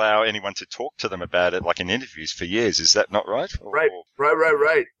wouldn't allow anyone to talk to them about it, in interviews for years. Is that not right? Right.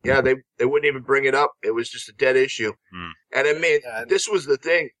 Yeah, they wouldn't even bring it up. It was just a dead issue. And I mean, this was the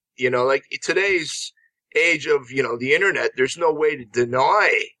thing, today's age of, the internet, there's no way to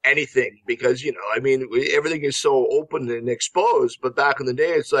deny anything because, I mean, everything is so open and exposed. But back in the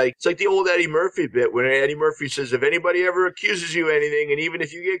day, it's like the old Eddie Murphy bit when Eddie Murphy says, if anybody ever accuses you of anything, and even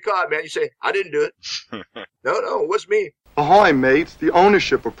if you get caught, man, you say, I didn't do it. No, it was me. Ahoy, mates. The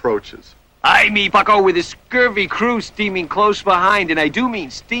ownership approaches. Aye, me bucko with a scurvy crew steaming close behind, and I do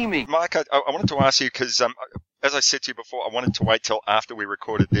mean steaming. Mike, I wanted to ask you, because as I said to you before, I wanted to wait till after we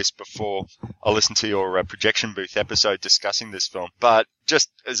recorded this before I listened to your projection booth episode discussing this film. But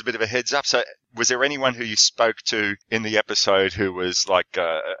just as a bit of a heads up, so was there anyone who you spoke to in the episode who was like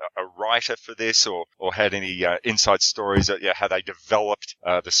a writer for this, or had any inside stories of how they developed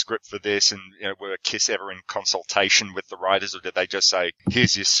the script for this, and were KISS ever in consultation with the writers, or did they just say,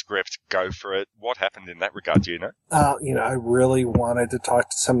 here's your script, go for it? What happened in that regard, do you know? I really wanted to talk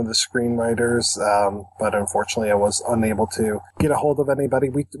to some of the screenwriters, but unfortunately I was unable to get a hold of anybody.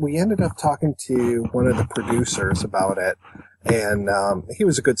 We ended up talking to one of the producers about it, and he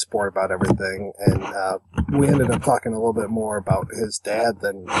was a good sport about everything, and we ended up talking a little bit more about his dad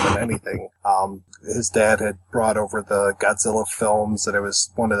than anything. His dad had brought over the Godzilla films, and it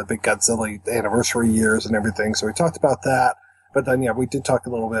was one of the big Godzilla anniversary years and everything, so we talked about that. But then, we did talk a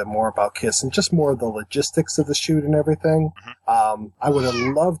little bit more about KISS and just more of the logistics of the shoot and everything. I would have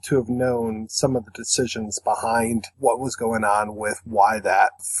loved to have known some of the decisions behind what was going on with why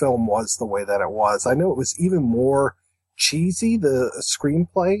that film was the way that it was. I know it was even more cheesy, the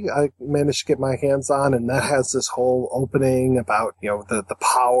screenplay I managed to get my hands on, and that has this whole opening about, the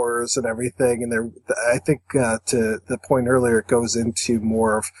powers and everything. And I think to the point earlier, it goes into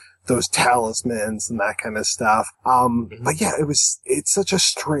more of those talismans and that kind of stuff. But yeah, it's such a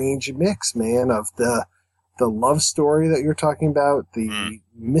strange mix, man, of the love story that you're talking about, the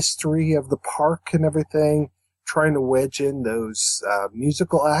mystery of the park and everything, trying to wedge in those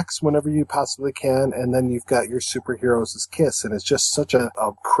musical acts whenever you possibly can, and then you've got your superheroes as KISS, and it's just such a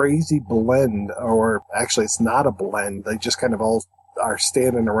crazy blend, or actually it's not a blend, they just kind of all are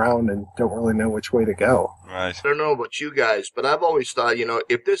standing around and don't really know which way to go. Right. I don't know about you guys, but I've always thought,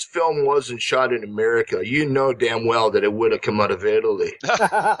 if this film wasn't shot in America, damn well that it would have come out of Italy.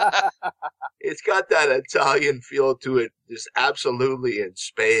 It's got that Italian feel to it, just absolutely in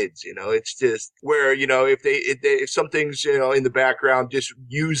spades. It's just where, if something's, in the background, just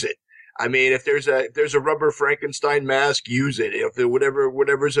use it. I mean, if there's a rubber Frankenstein mask, use it. If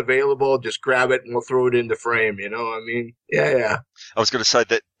whatever's available, just grab it and we'll throw it in the frame. I mean, yeah. I was going to say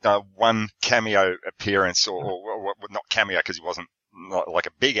that one cameo appearance, or not cameo because he wasn't not like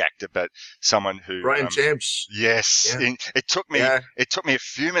a big actor, but someone who Brian James. Yes, yeah. It took me a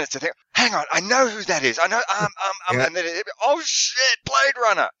few minutes to think. Hang on, I know who that is. I know. And then oh shit, Blade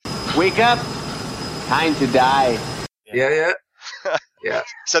Runner. Wake up! Time to die. Yeah. Yeah.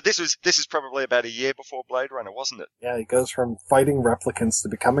 So this is probably about a year before Blade Runner, wasn't it? Yeah, he goes from fighting replicants to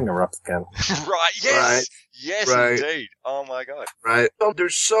becoming a replicant. Right. Yes. Right. Yes, right. Indeed. Oh my God. Right.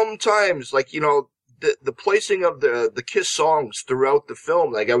 There's sometimes like the placing of the KISS songs throughout the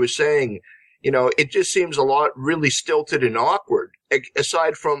film, like I was saying, it just seems a lot really stilted and awkward.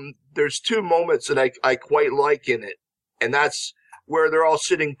 Aside from there's two moments that I quite like in it, and that's where they're all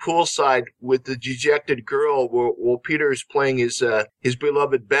sitting poolside with the dejected girl while Peter's playing his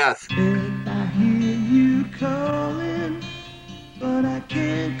beloved Beth. And I hear you calling, but I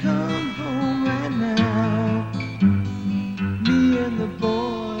can't come home right now. Me and the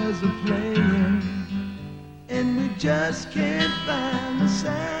boys are playing, and we just can't find the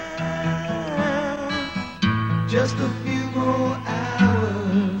sound. Just a few more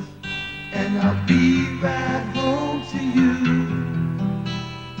hours, and I'll be right home to you.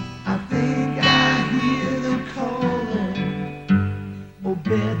 I think I hear them calling. Oh,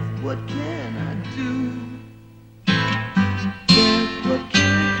 Beth, what can I do? Beth, what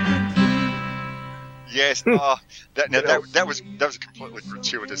can I do? Yes. Oh, that was a completely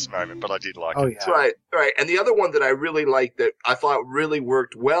gratuitous moment, but I did like it. Yeah. Right. And the other one that I really liked that I thought really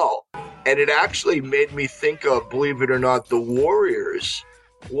worked well, and it actually made me think of, believe it or not, The Warriors,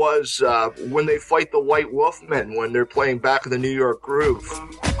 was when they fight the White Wolfmen when they're playing Back of the New York Groove.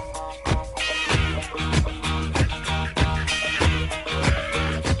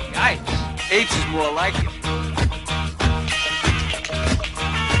 Yikes. H is more like it.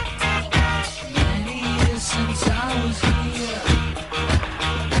 Many years since I was here.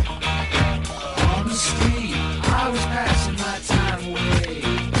 On the street, I was passing my time away.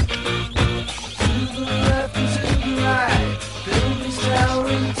 To the left and to the right, buildings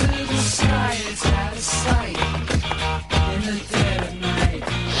towering to the sky. It's out of sight in the dead of night.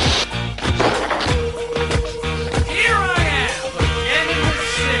 Here I am, again in the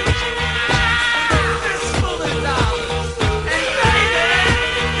city.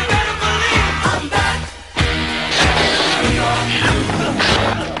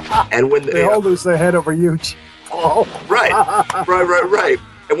 And when they all lose their head over you, Paul. Right.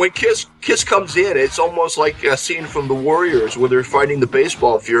 And when Kiss comes in, it's almost like a scene from The Warriors where they're fighting the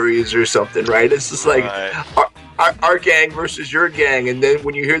baseball Furies or something, right? It's just like our gang versus your gang. And then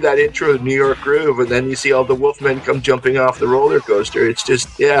when you hear that intro of New York Groove, and then you see all the Wolfmen come jumping off the roller coaster, it's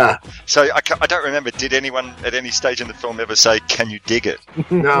just, yeah. So I don't remember, did anyone at any stage in the film ever say, "Can you dig it"?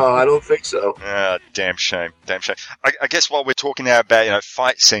 No, I don't think so. Damn shame. I guess while we're talking now about,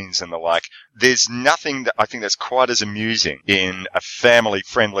 fight scenes and the like, there's nothing that I think that's quite as amusing in a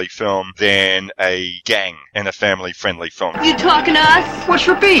family-friendly film than a gang in a family-friendly film. You talking to us? What's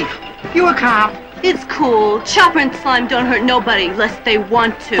your beef? You a cop? It's cool. Chopper and Slime don't hurt nobody unless they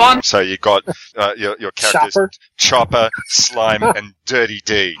want to. Fun. So you got your characters, Chopper, Slime, and Dirty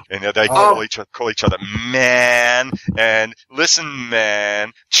D, and they call each other man. And listen,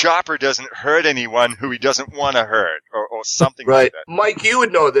 man, Chopper doesn't hurt anyone who he doesn't want to hurt, or something like that. Mike, you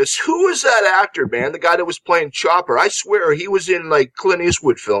would know this. Who was that actor, man? The guy that was playing Chopper. I swear he was in like Clint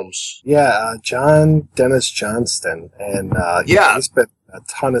Eastwood films. Yeah, John Dennis Johnston, and he's been a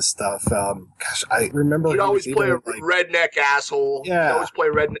ton of stuff. Gosh, I remember he'd always play a redneck asshole. Yeah, he'd always play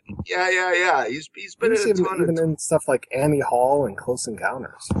redneck. Yeah. He's been in a ton even in stuff like Annie Hall and Close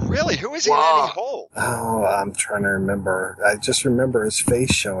Encounters. Really? Who is in Annie Hall? Oh, I'm trying to remember. I just remember his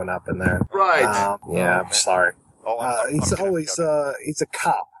face showing up in there. Right. I'm sorry. He's a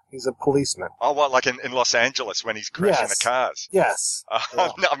cop. He's a policeman. Oh, what, like in Los Angeles when he's crashing the cars? Yes.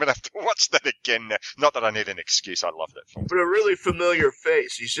 No, I'm going to have to watch that again now. Not that I need an excuse. I love that film. But a really familiar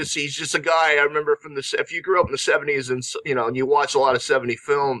face. He's just a guy I remember from if you grew up in the 70s and you watch a lot of 70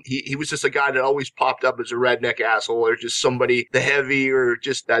 film, he was just a guy that always popped up as a redneck asshole or just somebody, the heavy or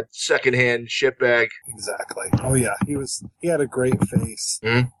just that secondhand shitbag. Exactly. Oh yeah, he had a great face.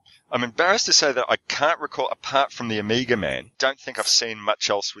 Mm-hmm. I'm embarrassed to say that I can't recall, apart from the Amiga Man, don't think I've seen much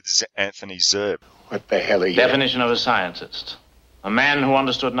else with Anthony Zerbe. What the hell are you? Definition of a scientist. A man who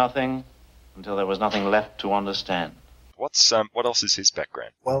understood nothing until there was nothing left to understand. What else is his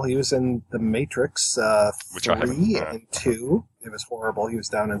background? Well, he was in The Matrix 3 and 2. It was horrible. He was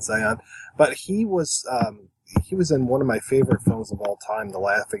down in Zion. But he was in one of my favorite films of all time, The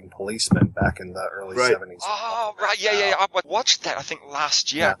Laughing Policeman, back in the early 70s. Oh, right, yeah. I watched that, I think,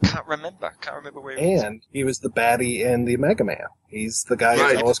 last year. Yeah. I can't remember where he was. And he was the baddie in The Omega Man. He's the guy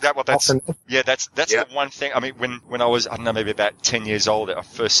who's that's the one thing. I mean, when I was, I don't know, maybe about 10 years old, I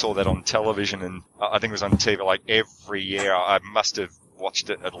first saw that on television, and I think it was on TV like every year. I must have watched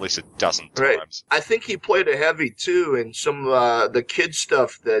it at least a dozen times. I think he played a heavy too in some the kid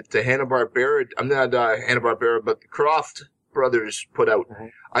stuff that the Hanna-Barbera, but the Croft brothers put out. Mm-hmm.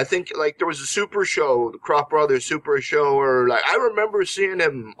 I think like there was a super show, the Croft Brothers Super Show, or like I remember seeing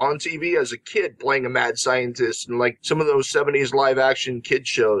him on TV as a kid playing a mad scientist in like some of those 70s live action kid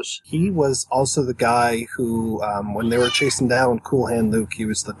shows. He was also the guy who, when they were chasing down Cool Hand Luke, he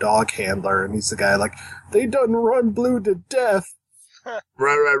was the dog handler, and he's the guy like, they done run Blue to death.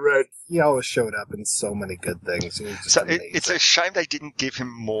 Right. He always showed up in so many good things. So it's a shame they didn't give him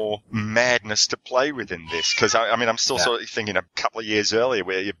more madness to play with in this, because I'm still sort of thinking a couple of years earlier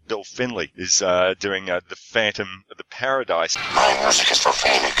where Bill Finley is doing the Phantom of the Paradise. My music is for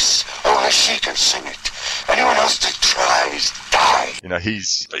Phoenix. Only she can sing it. Anyone else that tries, die.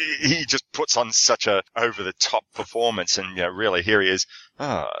 He just puts on such a over the top performance, and really here he is.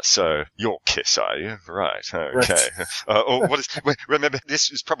 So you're Kiss, are you? Right. Okay. Remember,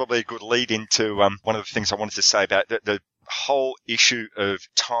 this is probably a good lead into one of the things I wanted to say about the whole issue of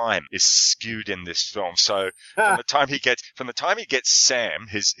time is skewed in this film. So from the time he gets Sam,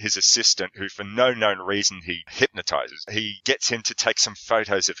 his assistant, who for no known reason he hypnotizes, he gets him to take some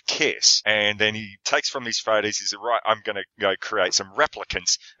photos of Kiss, and then he takes from these photos, he says, right, I'm going to go create some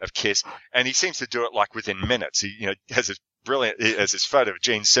replicants of Kiss, and he seems to do it like within minutes. He has a brilliant, as his photo of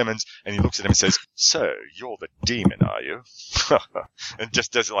Gene Simmons, and he looks at him and says, so you're the demon, are you? And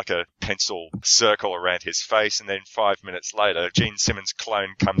just does like a pencil circle around his face, and then 5 minutes later, Gene Simmons'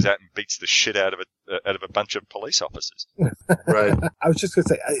 clone comes out and beats the shit out of a bunch of police officers. Right. I was just going to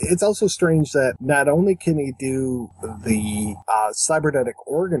say, it's also strange that not only can he do the cybernetic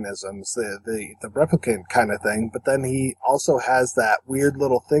organisms, the replicant kind of thing, but then he also has that weird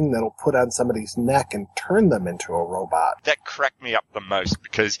little thing that'll put on somebody's neck and turn them into a robot. That cracked me up the most,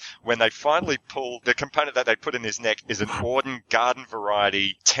 because when they finally pull, the component that they put in his neck is an Auden garden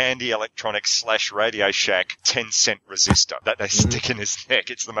variety Tandy Electronics / Radio Shack 10-cent resistor that they stick in his neck.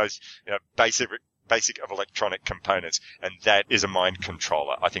 It's the most basic of electronic components, and that is a mind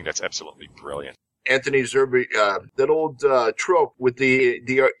controller. I think that's absolutely brilliant. Anthony Zerbe, that old trope with the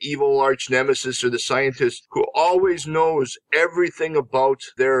evil arch nemesis or the scientist who always knows everything about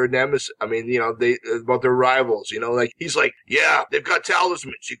their nemesis. I mean, about their rivals. Like he's like, yeah, they've got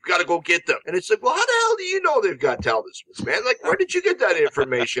talismans. You've got to go get them. And it's like, well, how the hell do you know they've got talismans, man? Like, where did you get that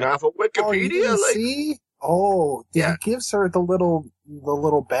information off of Wikipedia? See? Oh, yeah. He gives her the little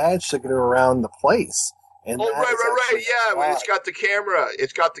badge to get her around the place. And right. Yeah, when it's got the camera.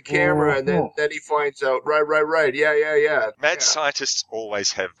 And then he finds out. Right. Yeah. Mad scientists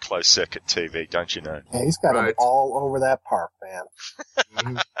always have closed circuit TV, don't you know? Yeah, he's got them all over that park,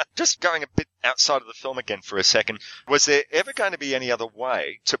 man. Just going a bit outside of the film again for a second, was there ever going to be any other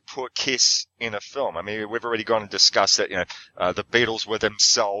way to put Kiss in a film? I mean, we've already gone and discussed that, the Beatles were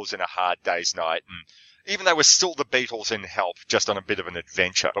themselves in A Hard Day's Night, and even though we're still the Beatles in Help, just on a bit of an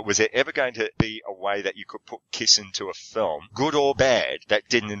adventure. But was there ever going to be a way that you could put Kiss into a film, good or bad, that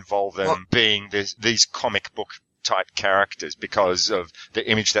didn't involve them being these comic book type characters because of the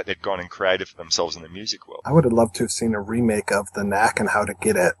image that they'd gone and created for themselves in the music world? I would have loved to have seen a remake of The Knack and How to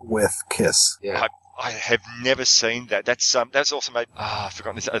Get It with Kiss. Yeah. I have never seen that. That's also made. I've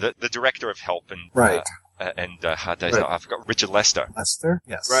forgotten this. The director of Help and right. And Hard Day's Night. I forgot Richard Lester. Lester,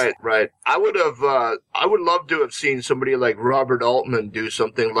 yes. Right. I would love to have seen somebody like Robert Altman do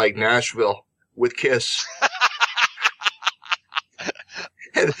something like Nashville with Kiss.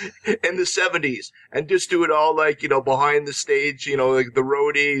 in the 70s, and just do it all like, behind the stage, like the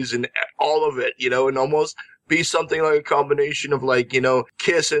roadies and all of it, and almost be something like a combination of like,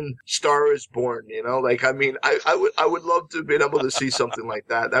 Kiss and Star Is Born, like, I mean, I would love to have been able to see something like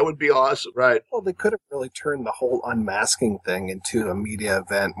that. That would be awesome, right? Well, they could have really turned the whole unmasking thing into a media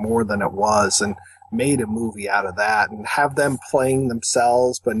event more than it was, and made a movie out of that, and have them playing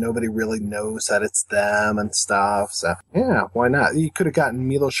themselves, but nobody really knows that it's them and stuff. So, yeah, why not? You could have gotten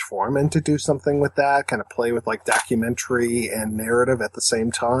Milos Forman to do something with that, kind of play with like documentary and narrative at the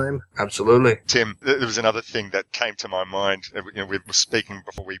same time. Absolutely. Tim, there was another thing that came to my mind. We were speaking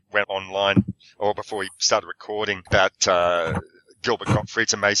before we went online, or before we started recording, about Gilbert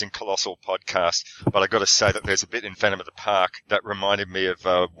Gottfried's amazing Colossal podcast, but I got to say that there's a bit in Phantom of the Park that reminded me of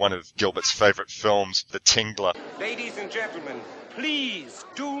one of Gilbert's favourite films, The Tingler. Ladies and gentlemen, please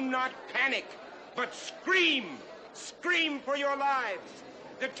do not panic, but scream! Scream for your lives!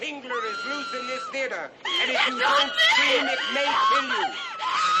 The Tingler is loose in this theater, and if you don't scream, it may kill you.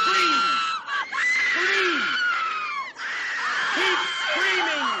 Scream! Scream! Keep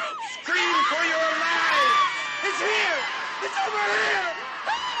screaming! Scream for your lives! It's here! It's over here!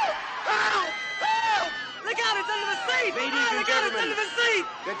 Help! Help! Help! Look out, it's under the seat! Ladies and gentlemen, it's under the seat!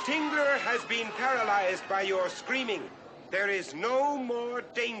 The Tingler has been paralyzed by your screaming. There is no more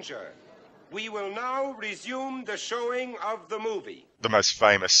danger. We will now resume the showing of the movie. The most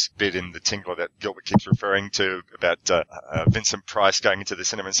famous bit in The Tingler that Gilbert keeps referring to about Vincent Price going into the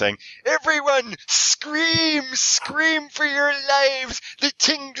cinema and saying, "Everyone, scream! Scream for your lives! The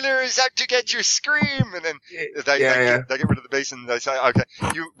Tingler is out to get you! Scream!" And then they get rid of the beast and they say, "Okay,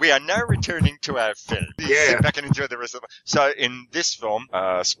 we are now returning to our film. Sit back and enjoy the rest of it." So in this film,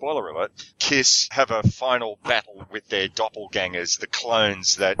 spoiler alert, Kiss have a final battle with their doppelgangers, the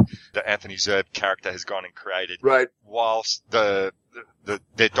clones that the Anthony Zerbe character has gone and created. Right. Whilst their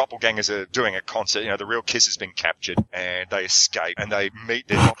doppelgangers are doing a concert, the real Kiss has been captured, and they escape, and they meet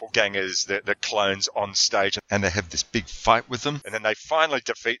their doppelgangers, the clones, on stage, and they have this big fight with them, and then they finally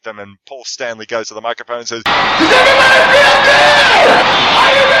defeat them, and Paul Stanley goes to the microphone and says, "Does everybody feel good?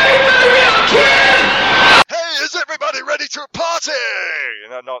 Are you ready for the real Kiss? Hey, is everybody ready to party?"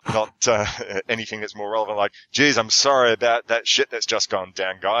 Not anything that's more relevant, like, "Geez, I'm sorry about that shit that's just gone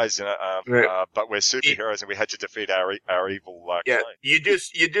down, guys. But we're superheroes and we had to defeat our evil clone." You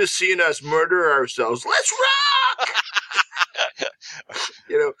just seen us murder ourselves. Let's rock!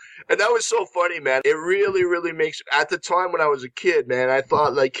 And that was so funny, man. It really, really makes. At the time when I was a kid, man, I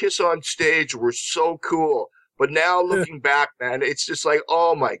thought like Kiss on stage were so cool. But now looking back, man, it's just like,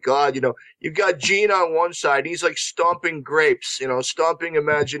 oh my God, you've got Gene on one side. He's like stomping grapes, stomping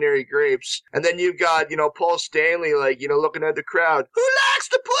imaginary grapes. And then you've got, Paul Stanley, like, looking at the crowd. Who likes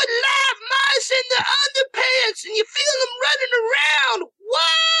to put live mice in the underpants? And you feel them running around.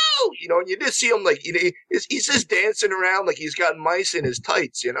 Whoa! And you just see him like, he's just dancing around like he's got mice in his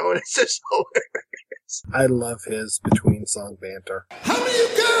tights, and it's just hilarious. I love his between song banter. How many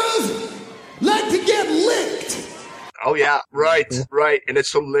of you girls like to get licked? Oh, yeah, right. And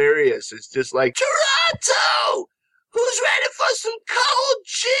it's hilarious. It's just like, Toronto! Who's ready for some cold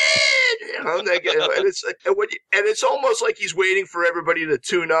gin? And it's almost like he's waiting for everybody to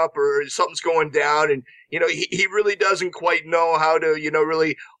tune up or something's going down, and You know, he really doesn't quite know how to, you know,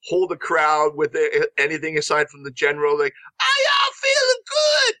 really hold a crowd with anything aside from the general, like, are y'all feeling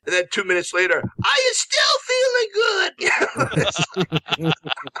good? And then 2 minutes later, are you still feeling good?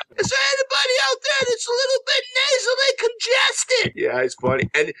 Is there anybody out there that's a little bit nasally congested? Yeah, it's funny.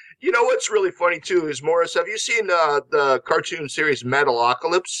 And you know what's really funny, too, is, Morris, have you seen the cartoon series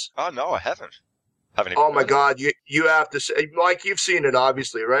Metalocalypse? Oh, no, I haven't. Oh my God, you have to say, Mike, you've seen it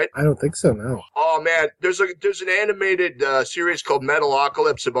obviously, right? I don't think so, no. Oh man, there's an animated series called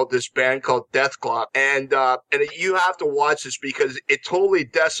Metalocalypse about this band called Deathclaw, and you have to watch this because it totally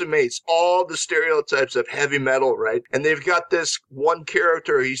decimates all the stereotypes of heavy metal, right? And they've got this one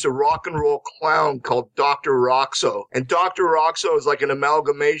character, he's a rock and roll clown called Dr. Roxo, and Dr. Roxo is like an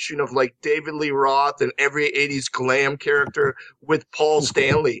amalgamation of like David Lee Roth and every 80s glam character with Paul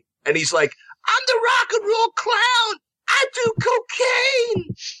Stanley, and he's like, I'm the rock and roll clown. I do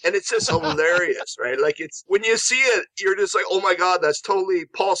cocaine. And it's just hilarious, right? Like, it's, when you see it, you're just like, oh my God, that's totally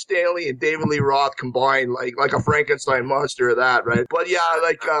Paul Stanley and David Lee Roth combined, like a Frankenstein monster of that, right? But yeah,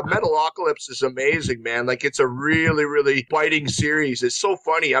 like, Metalocalypse is amazing, man. Like, it's a really, really biting series. It's so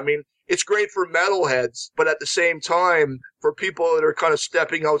funny. I mean, it's great for metalheads, but at the same time, for people that are kind of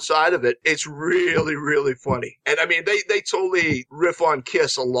stepping outside of it, it's really, really funny. And I mean, they totally riff on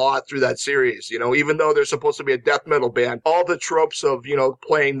Kiss a lot through that series, you know, even though they're supposed to be a death metal band. All the tropes of, you know,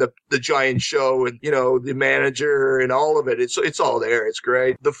 playing the giant show and, you know, the manager and all of it, it's all there. It's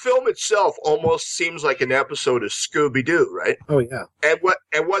great. The film itself almost seems like an episode of Scooby-Doo, right? Oh, yeah. And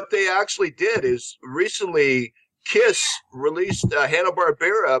what they actually did is recently Kiss released,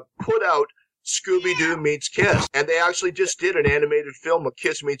 Hanna-Barbera put out Scooby-Doo Meets Kiss, and they actually just did an animated film of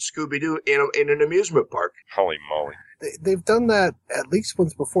Kiss Meets Scooby-Doo in an amusement park. Holy moly. They've done that at least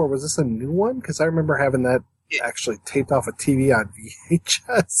once before. Was this a new one? Because I remember having that actually taped off a TV on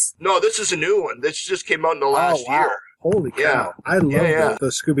VHS. No, this is a new one. This just came out in the last year. Holy cow. Yeah. I love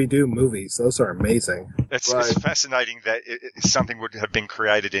those Scooby-Doo movies. Those are amazing. It's fascinating that something would have been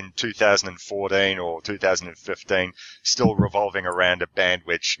created in 2014 or 2015, still revolving around a band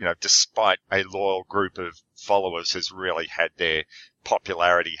which, you know, despite a loyal group of followers, has really had their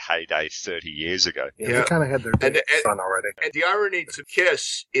popularity heyday 30 years ago. Yeah, they kind of had their fun already. And the irony to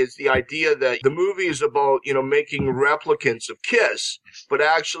Kiss is the idea that the movie is about, you know, making replicants of Kiss, but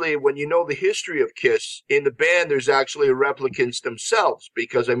actually when you know the history of Kiss, in the band there's actually replicants themselves,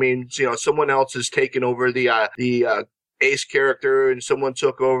 because, I mean, you know, someone else has taken over the Ace character and someone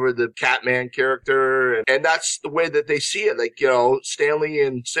took over the Catman character, and that's the way that they see it. Like, you know, Stanley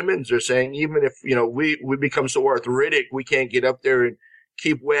and Simmons are saying, even if, you know, we become so arthritic we can't get up there and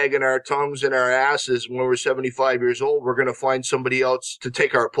keep wagging our tongues and our asses when we're 75 years old, we're going to find somebody else to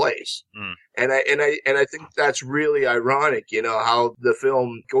take our place. And I think that's really ironic, you know, how the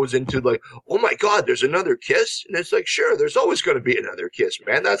film goes into like, oh my God, there's another Kiss, and it's like, sure, there's always going to be another Kiss,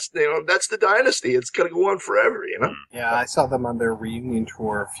 man. That's, you know, that's the dynasty. It's going to go on forever, you know. Yeah, I saw them on their reunion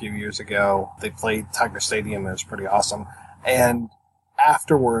tour a few years ago. They played Tiger Stadium, and it was pretty awesome. And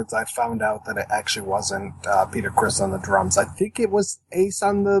afterwards, I found out that it actually wasn't Peter Criss on the drums. I think it was Ace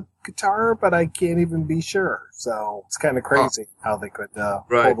on the guitar, but I can't even be sure. So it's kind of crazy how they could pull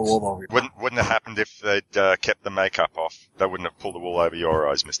the wool over your eyes. Wouldn't have happened if they'd kept the makeup off. They wouldn't have pulled the wool over your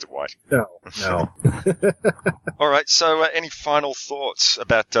eyes, Mr. White. No. All right, so any final thoughts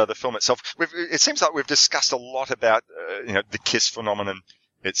about the film itself? It seems like we've discussed a lot about you know, the Kiss phenomenon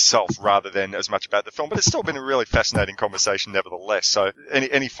itself rather than as much about the film, but it's still been a really fascinating conversation nevertheless. So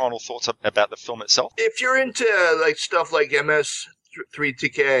any final thoughts about the film itself? If you're into like stuff like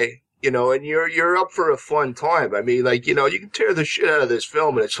MS3TK, you know, and you're up for a fun time, I mean, like, you know, you can tear the shit out of this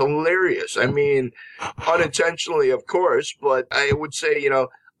film and it's hilarious. I mean, unintentionally, of course, but I would say, you know,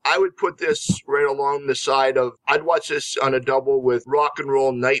 I would put this right along the side of, I'd watch this on a double with Rock and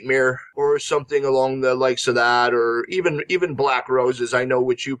Roll Nightmare or something along the likes of that, or even Black Roses. I know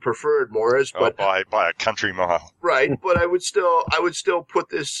which you preferred, Morris, but by a country mile. Right, but I would still put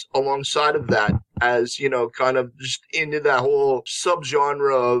this alongside of that as, you know, kind of just into that whole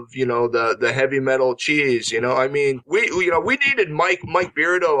subgenre of, you know, the heavy metal cheese, you know. I mean, we needed Mike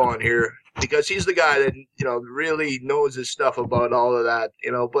Beardo on here, because he's the guy that, you know, really knows his stuff about all of that,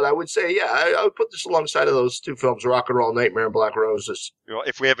 you know. But I would say, yeah, I would put this alongside of those two films, Rock and Roll Nightmare and Black Roses. Well,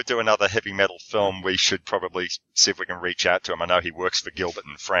 if we ever do another heavy metal film, we should probably see if we can reach out to him. I know he works for Gilbert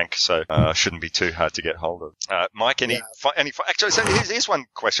and Frank, so shouldn't be too hard to get hold of. Mike, actually, so here's one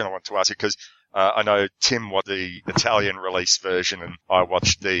question I want to ask you, because I know Tim watched the Italian release version and I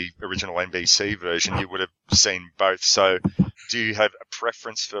watched the original NBC version. You would have seen both. So do you have a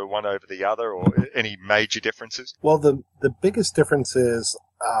preference for one over the other, or any major differences? Well, the biggest difference is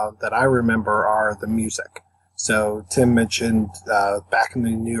that I remember are the music. So Tim mentioned Back in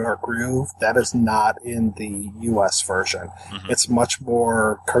the New York Groove. That is not in the U.S. version. Mm-hmm. It's much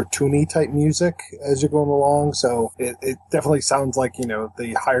more cartoony type music as you're going along. So it definitely sounds like,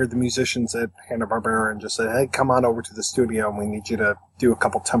 they hired the musicians at Hanna-Barbera and just said, hey, come on over to the studio and we need you to do a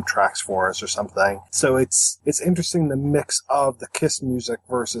couple temp tracks for us or something. So it's interesting, the mix of the Kiss music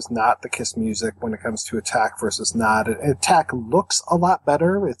versus not the Kiss music when it comes to Attack versus not. Attack looks a lot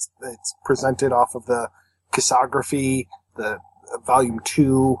better. It's presented off of the Kissography, the Volume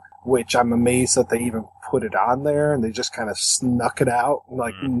 2, which I'm amazed that they even put it on there, and they just kind of snuck it out.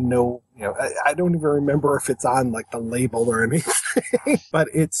 Like, no, I don't even remember if it's on, like, the label or anything. But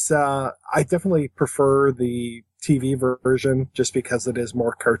it's, I definitely prefer the TV version just because it is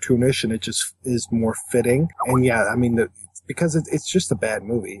more cartoonish and it just is more fitting. And yeah, I mean, because it's just a bad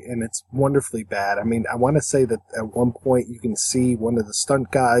movie, and it's wonderfully bad. I mean, I want to say that at one point you can see one of the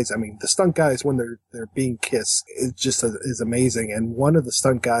stunt guys. I mean, the stunt guys when they're being kissed is amazing. And one of the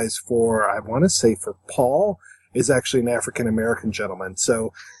stunt guys for Paul is actually an African American gentleman.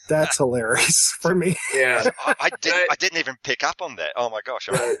 So that's hilarious for me. Yeah, I didn't even pick up on that. Oh my gosh!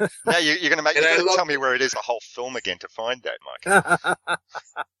 Now you're going to tell me where it is the whole film again to find that, Mike.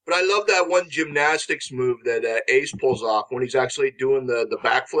 But I love that one gymnastics move that Ace pulls off when he's actually doing the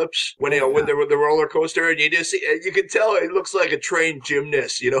backflips with the roller coaster, and you can tell it looks like a trained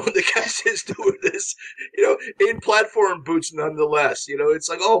gymnast. The guy's just doing this, in platform boots nonetheless. It's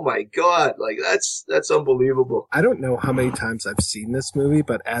like, oh my god, like that's unbelievable. I don't know how many times I've seen this movie,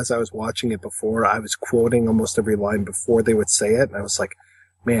 but as I was watching it before, I was quoting almost every line before they would say it, and I was like,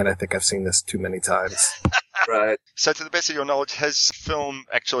 man, I think I've seen this too many times. Right. So to the best of your knowledge, has film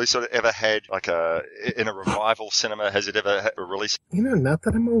actually sort of ever had, like in a revival cinema, has it ever had a release? Not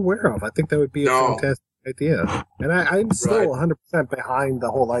that I'm aware of. I think that would be a fantastic idea. And I'm still 100% behind the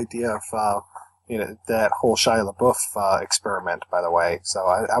whole idea of, that whole Shia LaBeouf experiment, by the way. So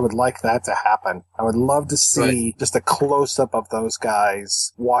I would like that to happen. I would love to see just a close-up of those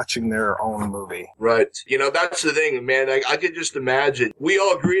guys watching their own movie. Right. That's the thing, man. I could just imagine. We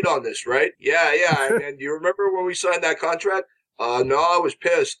all agreed on this, right? Yeah. And do you remember when we signed that contract? No, I was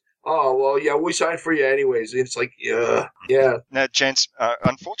pissed. Oh, well, yeah, we signed for you anyways. It's like, yeah. Now, gents,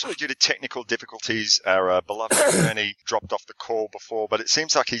 unfortunately, due to technical difficulties, our beloved attorney dropped off the call before, but it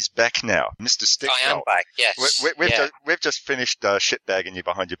seems like he's back now. Mr. Stickfeld. I am back, yes. We've just finished shitbagging you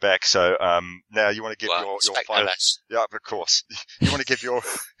behind your back, so now you want to give your final... Yeah, of course. Do you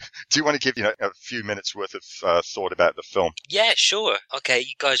want to give a few minutes worth of thought about the film? Yeah, sure. Okay,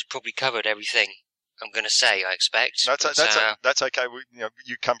 you guys have probably covered everything I'm going to say, I expect. That's okay.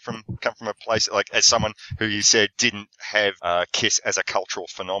 You come from a place, like, as someone who you said didn't have Kiss as a cultural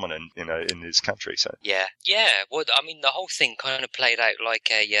phenomenon, in this country. So yeah. Well, I mean, the whole thing kind of played out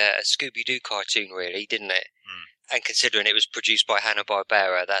like a Scooby-Doo cartoon, really, didn't it? And considering it was produced by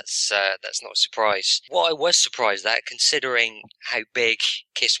Hanna-Barbera, that's not a surprise. What I was surprised at, considering how big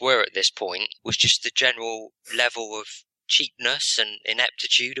Kiss were at this point, was just the general level of cheapness and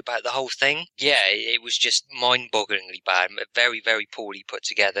ineptitude about the whole thing. Yeah, it was just mind-bogglingly bad. Very, very poorly put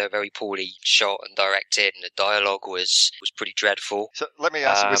together, very poorly shot and directed, and the dialogue was pretty dreadful. So let me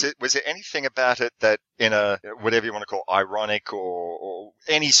ask you, was there anything about it that, in a whatever you want to call ironic or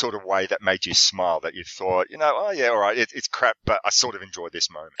any sort of way, that made you smile, that you thought, oh yeah, all right, it's crap, but I sort of enjoyed this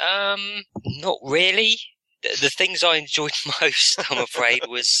moment? Not really. The things I enjoyed most, I'm afraid,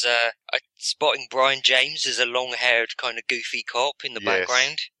 was spotting Brian James as a long-haired kind of goofy cop in the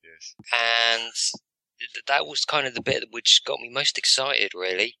background. Yes. And that was kind of the bit which got me most excited,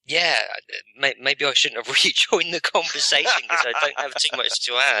 really. Yeah, maybe I shouldn't have rejoined the conversation because I don't have too much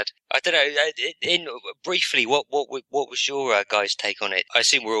to add. I don't know. Briefly, what was your guys' take on it? I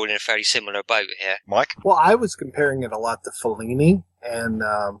assume we're all in a fairly similar boat here. Mike? Well, I was comparing it a lot to Fellini, and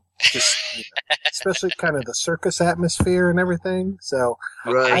just especially kind of the circus atmosphere and everything. So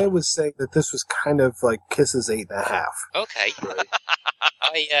I was saying that this was kind of like Kiss's 8.5. Okay. Right.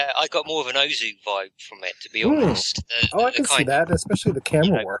 I got more of an Ozu vibe from it, to be honest. I can see that, especially the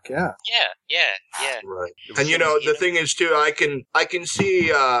camera work. Yeah. Yeah. Right. And the thing is too, I can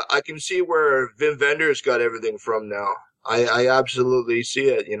see where Wim Wenders got everything from now. I absolutely see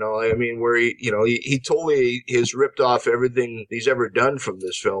it, I mean, where he totally has ripped off everything he's ever done from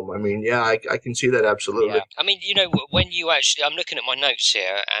this film. I mean, yeah, I can see that absolutely. Yeah. I mean, when you actually, I'm looking at my notes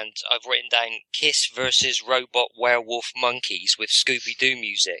here, and I've written down Kiss versus Robot Werewolf Monkeys with Scooby-Doo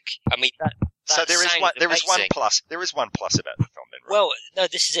music. I mean, so there is one plus. There is one plus about the film, then. Right? Well, no,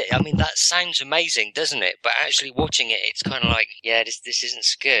 this is it. I mean, that sounds amazing, doesn't it? But actually watching it, it's kind of like, yeah, this isn't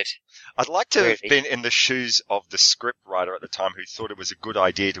so good. I'd like to have Really? been in the shoes of the script writer at the time who thought it was a good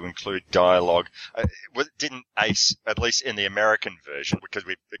idea to include dialogue. Didn't Ace, at least in the American version, because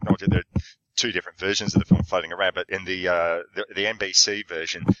we acknowledged that there are two different versions of the film floating around, but in the NBC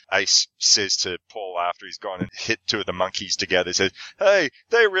version, Ace says to Paul after he's gone and hit two of the monkeys together, says, "Hey,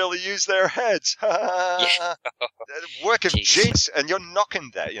 they really use their heads." Work of genius, and you're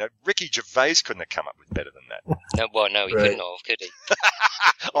knocking that. Ricky Gervais couldn't have come up with better than that. No, he couldn't have, could he?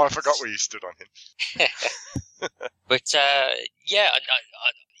 Oh, I forgot where you stood on him. But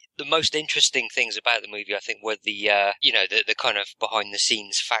the most interesting things about the movie, I think, were the kind of behind the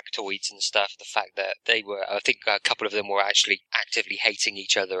scenes factoids and stuff. The fact that I think a couple of them were actually actively hating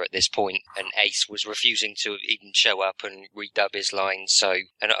each other at this point, and Ace was refusing to even show up and redub his lines. So,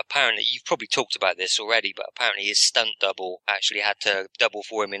 and apparently, you've probably talked about this already, but apparently his stunt double actually had to double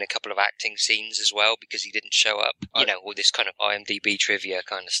for him in a couple of acting scenes as well because he didn't show up. All this kind of IMDb trivia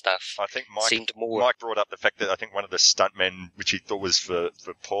kind of stuff. I think Mike brought up the fact that I think one of the stuntmen, which he thought was for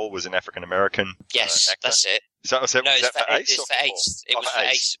Paul, was an African American. Yes, actor. that's it. Was that for Ace? It's for Ace. It was for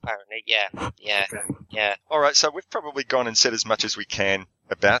Ace, apparently. Yeah. Okay. Yeah. All right, so we've probably gone and said as much as we can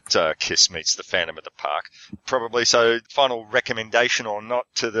about Kiss Meets the Phantom of the Park. Probably. So, final recommendation or not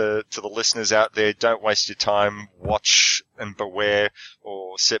to the listeners out there: don't waste your time. Watch and beware,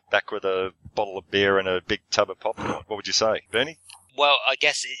 or sit back with a bottle of beer and a big tub of popcorn. What would you say, Bernie? Well, I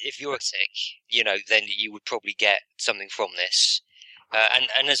guess if you're a sick, then you would probably get something from this.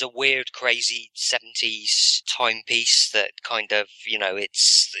 And there's a weird, crazy 70s timepiece that kind of, it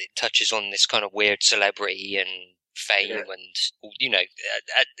touches on this kind of weird celebrity and fame and,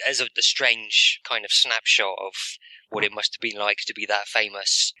 as a strange kind of snapshot of what it must have been like to be that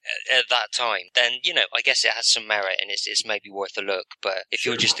famous at that time, then, I guess it has some merit and it's maybe worth a look. But if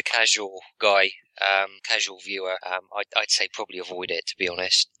you're just a casual guy, casual viewer, I'd say probably avoid it, to be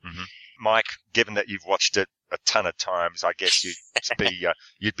honest. Mm-hmm. Mike, given that you've watched it a ton of times, I guess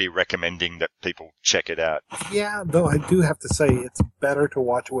you'd be recommending that people check it out. Yeah, though I do have to say it's better to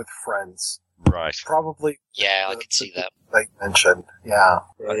watch with friends. Right. Probably. Yeah, I could see that. Like mentioned. Yeah.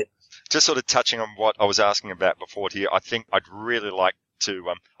 Right. Just sort of touching on what I was asking about before here, I think I'd really like to,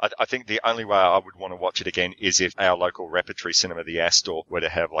 I think the only way I would want to watch it again is if our local repertory cinema, the Astor, were to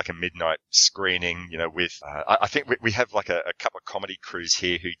have like a midnight screening, with, I think we have like a couple of comedy crews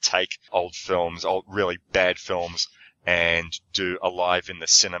here who take old films, old really bad films, and do a live in the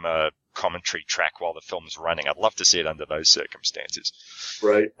cinema commentary track while the film's running. I'd love to see it under those circumstances.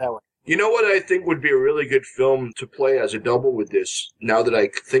 Right. You know what I think would be a really good film to play as a double with this, now that I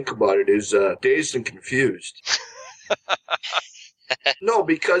think about it, is Dazed and Confused. No,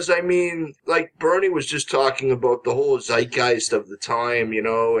 because like Bernie was just talking about the whole zeitgeist of the time,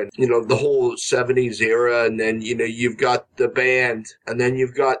 and, the whole 70s era, and then, you've got the band, and then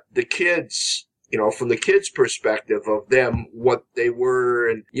you've got the kids, from the kids' perspective of them, what they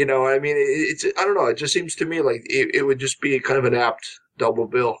were, and, it's, I don't know, it just seems to me like it would just be kind of an apt double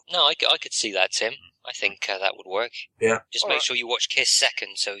bill. No, I could see that, Tim. I think that would work. Yeah. Just make sure you watch Kiss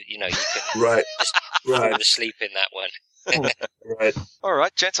second, so you can right, fall asleep in that one. Right. All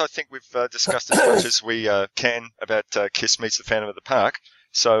right, gents, I think we've discussed as much as we can about Kiss Meets the Phantom of the Park.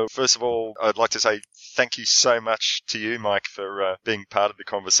 So, first of all, I'd like to say thank you so much to you, Mike, for being part of the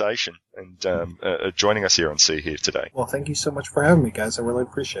conversation and joining us here on See Here today. Well, thank you so much for having me, guys. I really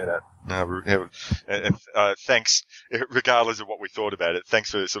appreciate it. No, thanks, regardless of what we thought about it.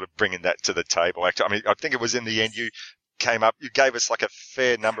 Thanks for sort of bringing that to the table. Actually, I think it was in the end you gave us like a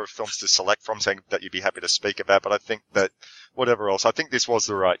fair number of films to select from, saying that you'd be happy to speak about, but I think that whatever else, I think this was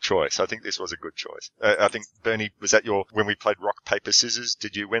the right choice. I think this was a good choice. I think, Bernie, was that when we played rock, paper, scissors,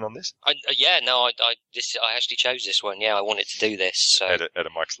 did you win on this? I actually chose this one. Yeah, I wanted to do this. So. At a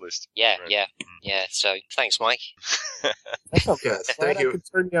Mike's list. Yeah, right. yeah. So thanks, Mike. That's okay. Yes, thank you. I could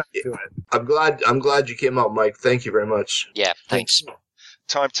turn you up to it. I'm glad you came out, Mike. Thank you very much. Yeah, thanks.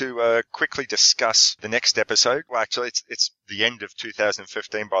 Time to quickly discuss the next episode. Well, actually, it's the end of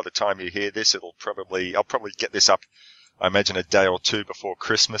 2015 by the time you hear this. I'll probably get this up, I imagine, a day or two before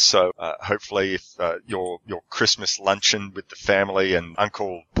Christmas. So hopefully if your Christmas luncheon with the family and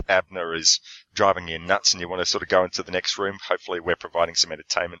Uncle Abner is driving you nuts and you want to sort of go into the next room, hopefully we're providing some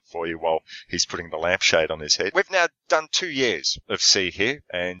entertainment for you while he's putting the lampshade on his head. We've now done 2 years of See Here,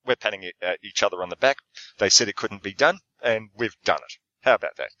 and we're patting each other on the back. They said it couldn't be done, and we've done it. How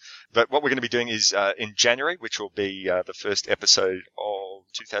about that? But what we're going to be doing is in January, which will be the first episode of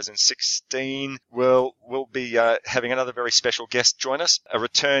 2016, we'll be having another very special guest join us, a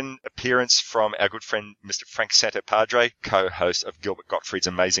return appearance from our good friend Mr. Frank Santopadre, co-host of Gilbert Gottfried's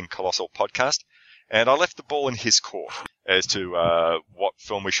amazing Colossal podcast. and I left the ball in his court as to what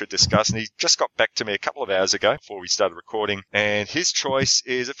film we should discuss. And he just got back to me a couple of hours ago before we started recording. And his choice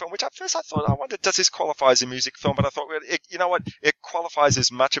is a film which at first I thought, I wonder, does this qualify as a music film? But I thought, well, you know what? It qualifies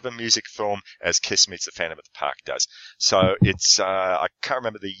as much of a music film as Kiss Meets the Phantom of the Park does. So it's, I can't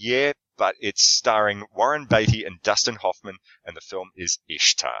remember the year, but it's starring Warren Beatty and Dustin Hoffman, and the film is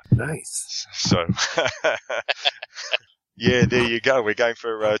Ishtar. Nice. So, yeah, there you go. We're going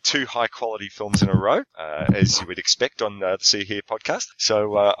for 2 high-quality films in a row, as you would expect on the See Here podcast.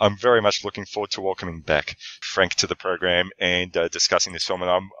 So I'm very much looking forward to welcoming back Frank to the program and discussing this film.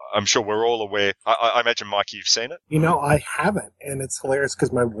 And I'm sure we're all aware. I imagine, Mike, you've seen it? You know, I haven't, and it's hilarious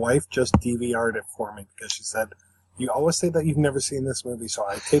because my wife just DVR'd it for me because she said, you always say that you've never seen this movie, so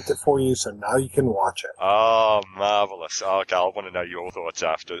I taped it for you, so now you can watch it. Oh, marvelous. Okay, I want to know your thoughts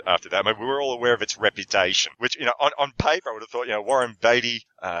after that. I mean, we were all aware of its reputation, which, you know, on paper, I would have thought, you know, Warren Beatty,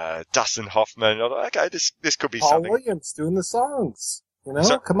 Dustin Hoffman, I thought, okay, this could be Paul something. Paul Williams doing the songs. You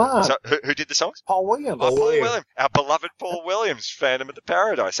know, come on. So who did the songs? Paul Williams. Paul Williams. Our beloved Paul Williams, Phantom of the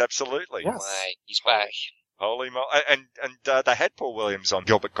Paradise, absolutely. Yes. Right, he's back. Holy moly. And they had Paul Williams on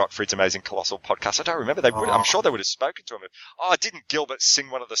Gilbert Gottfried's Amazing Colossal podcast. I don't remember. They would. I'm sure they would have spoken to him. Oh, didn't Gilbert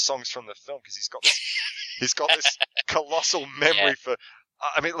sing one of the songs from the film? Because he's got this colossal memory for...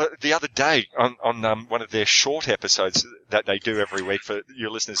 I mean, the other day on one of their short episodes that they do every week, for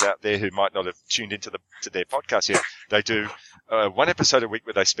your listeners out there who might not have tuned into to their podcast yet, they do one episode a week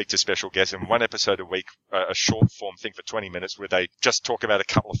where they speak to special guests, and one episode a week, a short form thing for 20 minutes where they just talk about a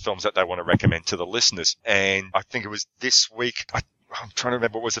couple of films that they want to recommend to the listeners. And I think it was this week, I'm trying to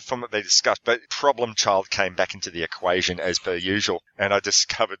remember what was the film that they discussed, but Problem Child came back into the equation as per usual, and I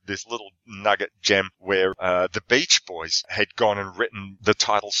discovered this little nugget gem where the Beach Boys had gone and written the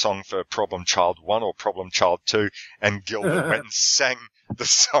title song for Problem Child 1 or Problem Child 2, and Gilbert went and sang the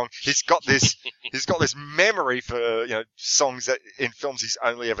song. He's got this memory for, you know, songs that in films he's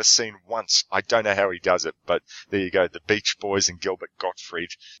only ever seen once. I don't know how he does it, but there you go. The Beach Boys and Gilbert Gottfried,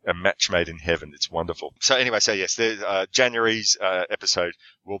 a match made in heaven. It's wonderful. So anyway, yes, January's episode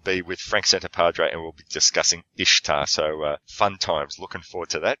will be with Frank Santapadre, and we'll be discussing Ishtar. So fun times. Looking forward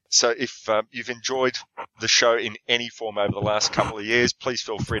to that. So if you've enjoyed the show in any form over the last couple of years, please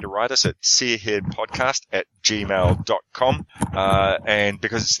feel free to write us at seerheadpodcast@gmail.com. And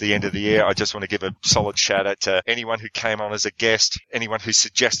because it's the end of the year, I just want to give a solid shout out to anyone who came on as a guest, anyone who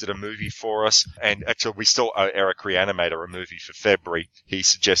suggested a movie for us. And actually, we still owe Eric Reanimator a movie for February. He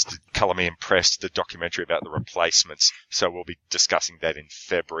suggested Colour Me Impressed, the documentary about the Replacements. So we'll be discussing that in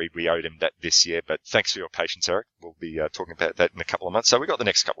February. We owed him that this year, but thanks for your patience, Eric. We'll be talking about that in a couple of months. So we've got the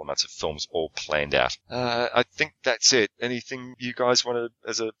next couple of months of films all planned out. I think that's it. Anything you guys want to,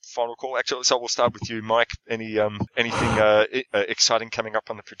 as a final call? Actually, so we'll start with you, Mike. Anything exciting coming up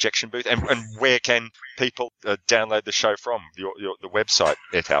on the projection booth, and where can people download the show from? The website,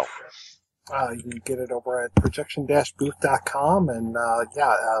 et al. You can get it over at projection-booth.com, and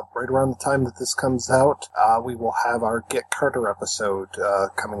right around the time that this comes out, we will have our Get Carter episode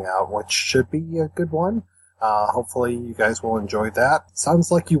coming out, which should be a good one. Hopefully you guys will enjoy that.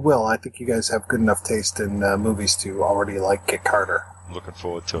 Sounds like you will. I think you guys have good enough taste in movies to already like Get Carter. Looking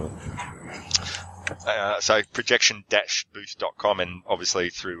forward to it. So projection-booth.com, and obviously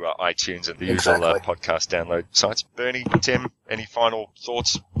through iTunes and the usual podcast download sites. Bernie, Tim, any final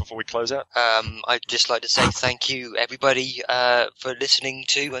thoughts before we close out? I'd just like to say thank you, everybody, for listening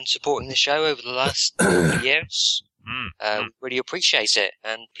to and supporting the show over the last years. Really appreciate it,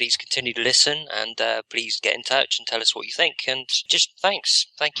 and please continue to listen, and please get in touch and tell us what you think, and just thanks.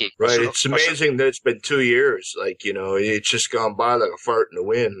 Thank you. Right, it's amazing that it's been 2 years. Like, you know, it's just gone by like a fart in the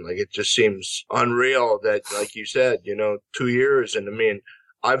wind. Like, it just seems unreal that, like you said, you know, 2 years. And I mean,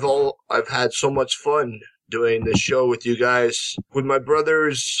 I've had so much fun doing this show with you guys, with my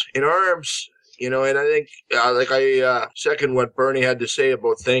brothers in arms. You know, and I think, I second what Bernie had to say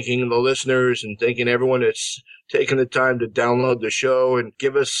about thanking the listeners and thanking everyone that's taken the time to download the show and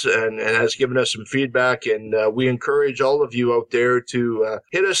give us and has given us some feedback. And we encourage all of you out there to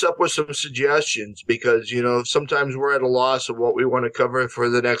hit us up with some suggestions, because, you know, sometimes we're at a loss of what we want to cover for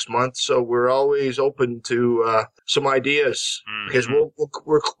the next month. So we're always open to some ideas, because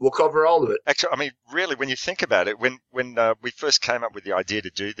we'll cover all of it. Actually, I mean, really, when you think about it, when we first came up with the idea to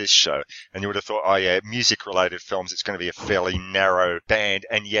do this show, and you would have thought, oh yeah, music-related films, it's going to be a fairly narrow band,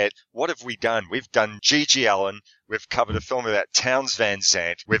 and yet, what have we done? We've done G.G. Allin, we've covered a film about Townes Van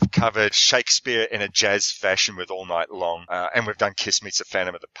Zandt, we've covered Shakespeare in a jazz fashion with All Night Long, and we've done Kiss Meets the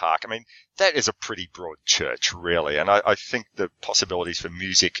Phantom of the Park. I mean, that is a pretty broad church, really, and I think the possibilities for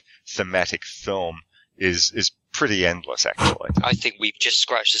music thematic film is pretty endless, actually. I think we've just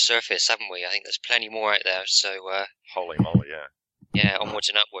scratched the surface, haven't we? I think there's plenty more out there. So, holy moly, yeah. Yeah, onwards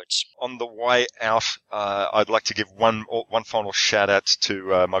and upwards. On the way out, I'd like to give one final shout out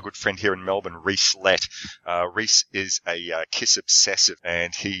to my good friend here in Melbourne, Reese Lett. Reese is a Kiss obsessive,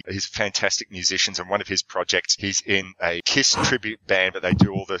 and he's a fantastic musician. And one of his projects, he's in a Kiss tribute band, but they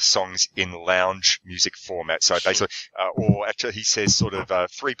do all the songs in lounge music format. So basically, or actually, he says sort of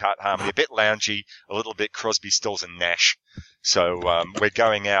 3-part harmony, a bit loungy, a little bit Crosby, Stills and Nash. So we're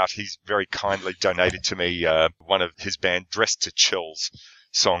going out. He's very kindly donated to me one of his band Dressed to Chill's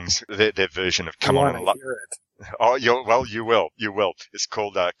songs, their version of Come On and Love. Oh, you will. It's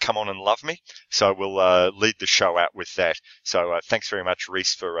called Come On and Love Me. So we'll lead the show out with that. So thanks very much,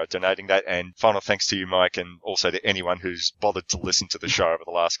 Reese, for donating that. And final thanks to you, Mike, and also to anyone who's bothered to listen to the show over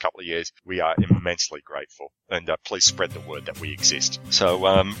the last couple of years. We are immensely grateful. And please spread the word that we exist. So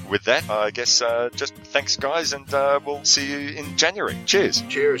with that, I guess just thanks, guys, and we'll see you in January. Cheers.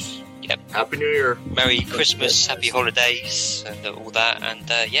 Cheers. Yep. Happy New Year. Merry Christmas, happy holidays, and all that.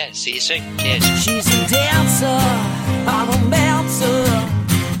 And yeah, see you soon. Cheers. She's a dancer, I'm a bouncer.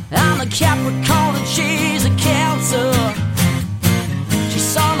 I'm a Capricorn and she's a Cancer. She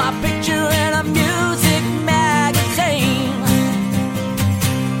saw my picture in a music magazine.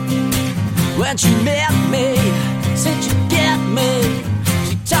 When she met me, said she'd get me.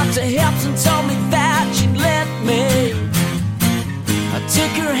 She talked her hips and told me that she'd let me. I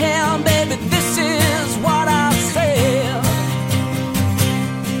took her hand, baby, this is what I said.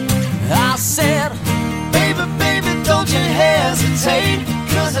 I said, baby, don't you hesitate,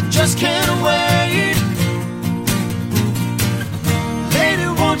 'cause I just can't wait. Lady,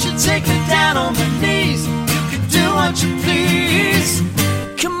 won't you take me down on my knees? You can do what you please.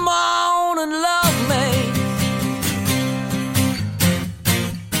 Come on and love me.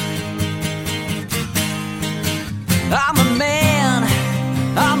 I'm a man,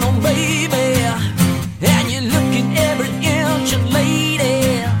 I'm no baby, and you're looking every inch of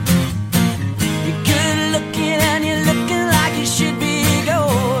lady. You're good looking and you're looking like you should be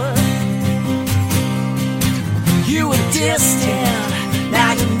good. You were distant,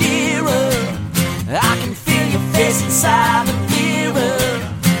 now you're nearer. I can feel your face inside the mirror.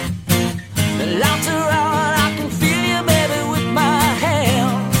 The lights are on, I can feel you, baby, with my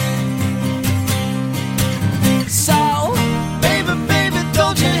hand. So, baby,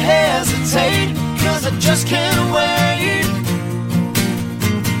 don't you hesitate, 'cause I just can't wait.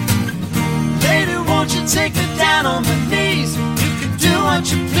 Lady, won't you take me down on my knees? You can do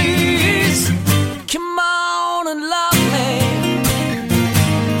what you please. Come on and love me.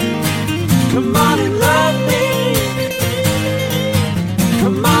 Come on and love me.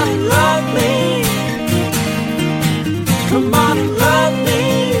 Come on and love me. Come on and love me.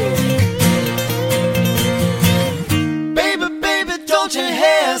 Baby, don't you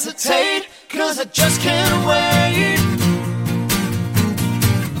hesitate, 'cause I just can't wait.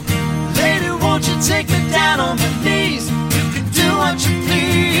 Lady, won't you take me down on my knees? You can do what you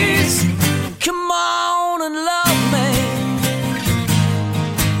please. Come on and love me.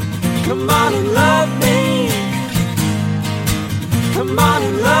 Come on and love me. Come on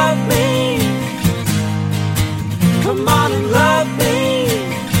and love me. Come on and love me.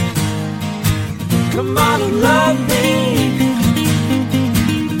 Come on and love me.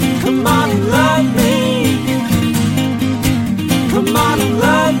 Come on and love me. Come on and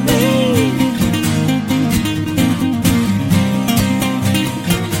love me.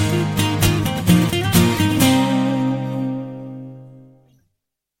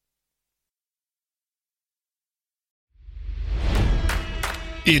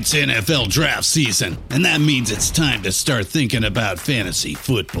 It's NFL draft season, and that means it's time to start thinking about fantasy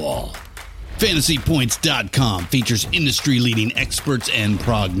football. FantasyPoints.com features industry-leading experts and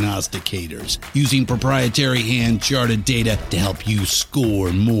prognosticators using proprietary hand-charted data to help you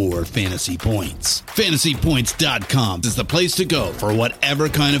score more fantasy points. FantasyPoints.com is the place to go for whatever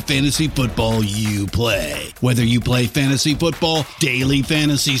kind of fantasy football you play. Whether you play fantasy football, daily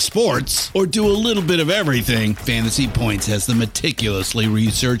fantasy sports, or do a little bit of everything, Fantasy Points has the meticulously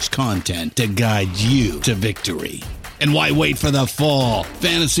researched content to guide you to victory. And why wait for the fall?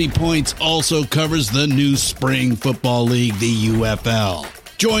 Fantasy Points also covers the new spring football league, the UFL.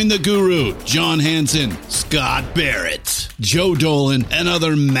 Join the guru, John Hansen, Scott Barrett, Joe Dolan, and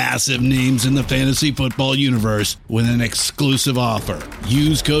other massive names in the fantasy football universe with an exclusive offer.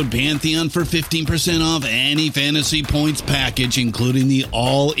 Use code Pantheon for 15% off any Fantasy Points package, including the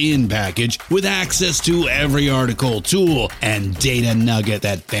all-in package, with access to every article, tool, and data nugget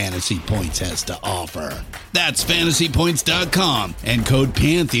that Fantasy Points has to offer. That's fantasypoints.com and code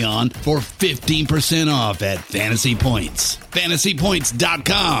Pantheon for 15% off at Fantasy Points.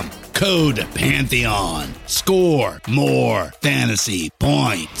 Fantasypoints.com, code Pantheon. Score more fantasy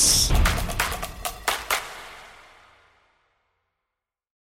points.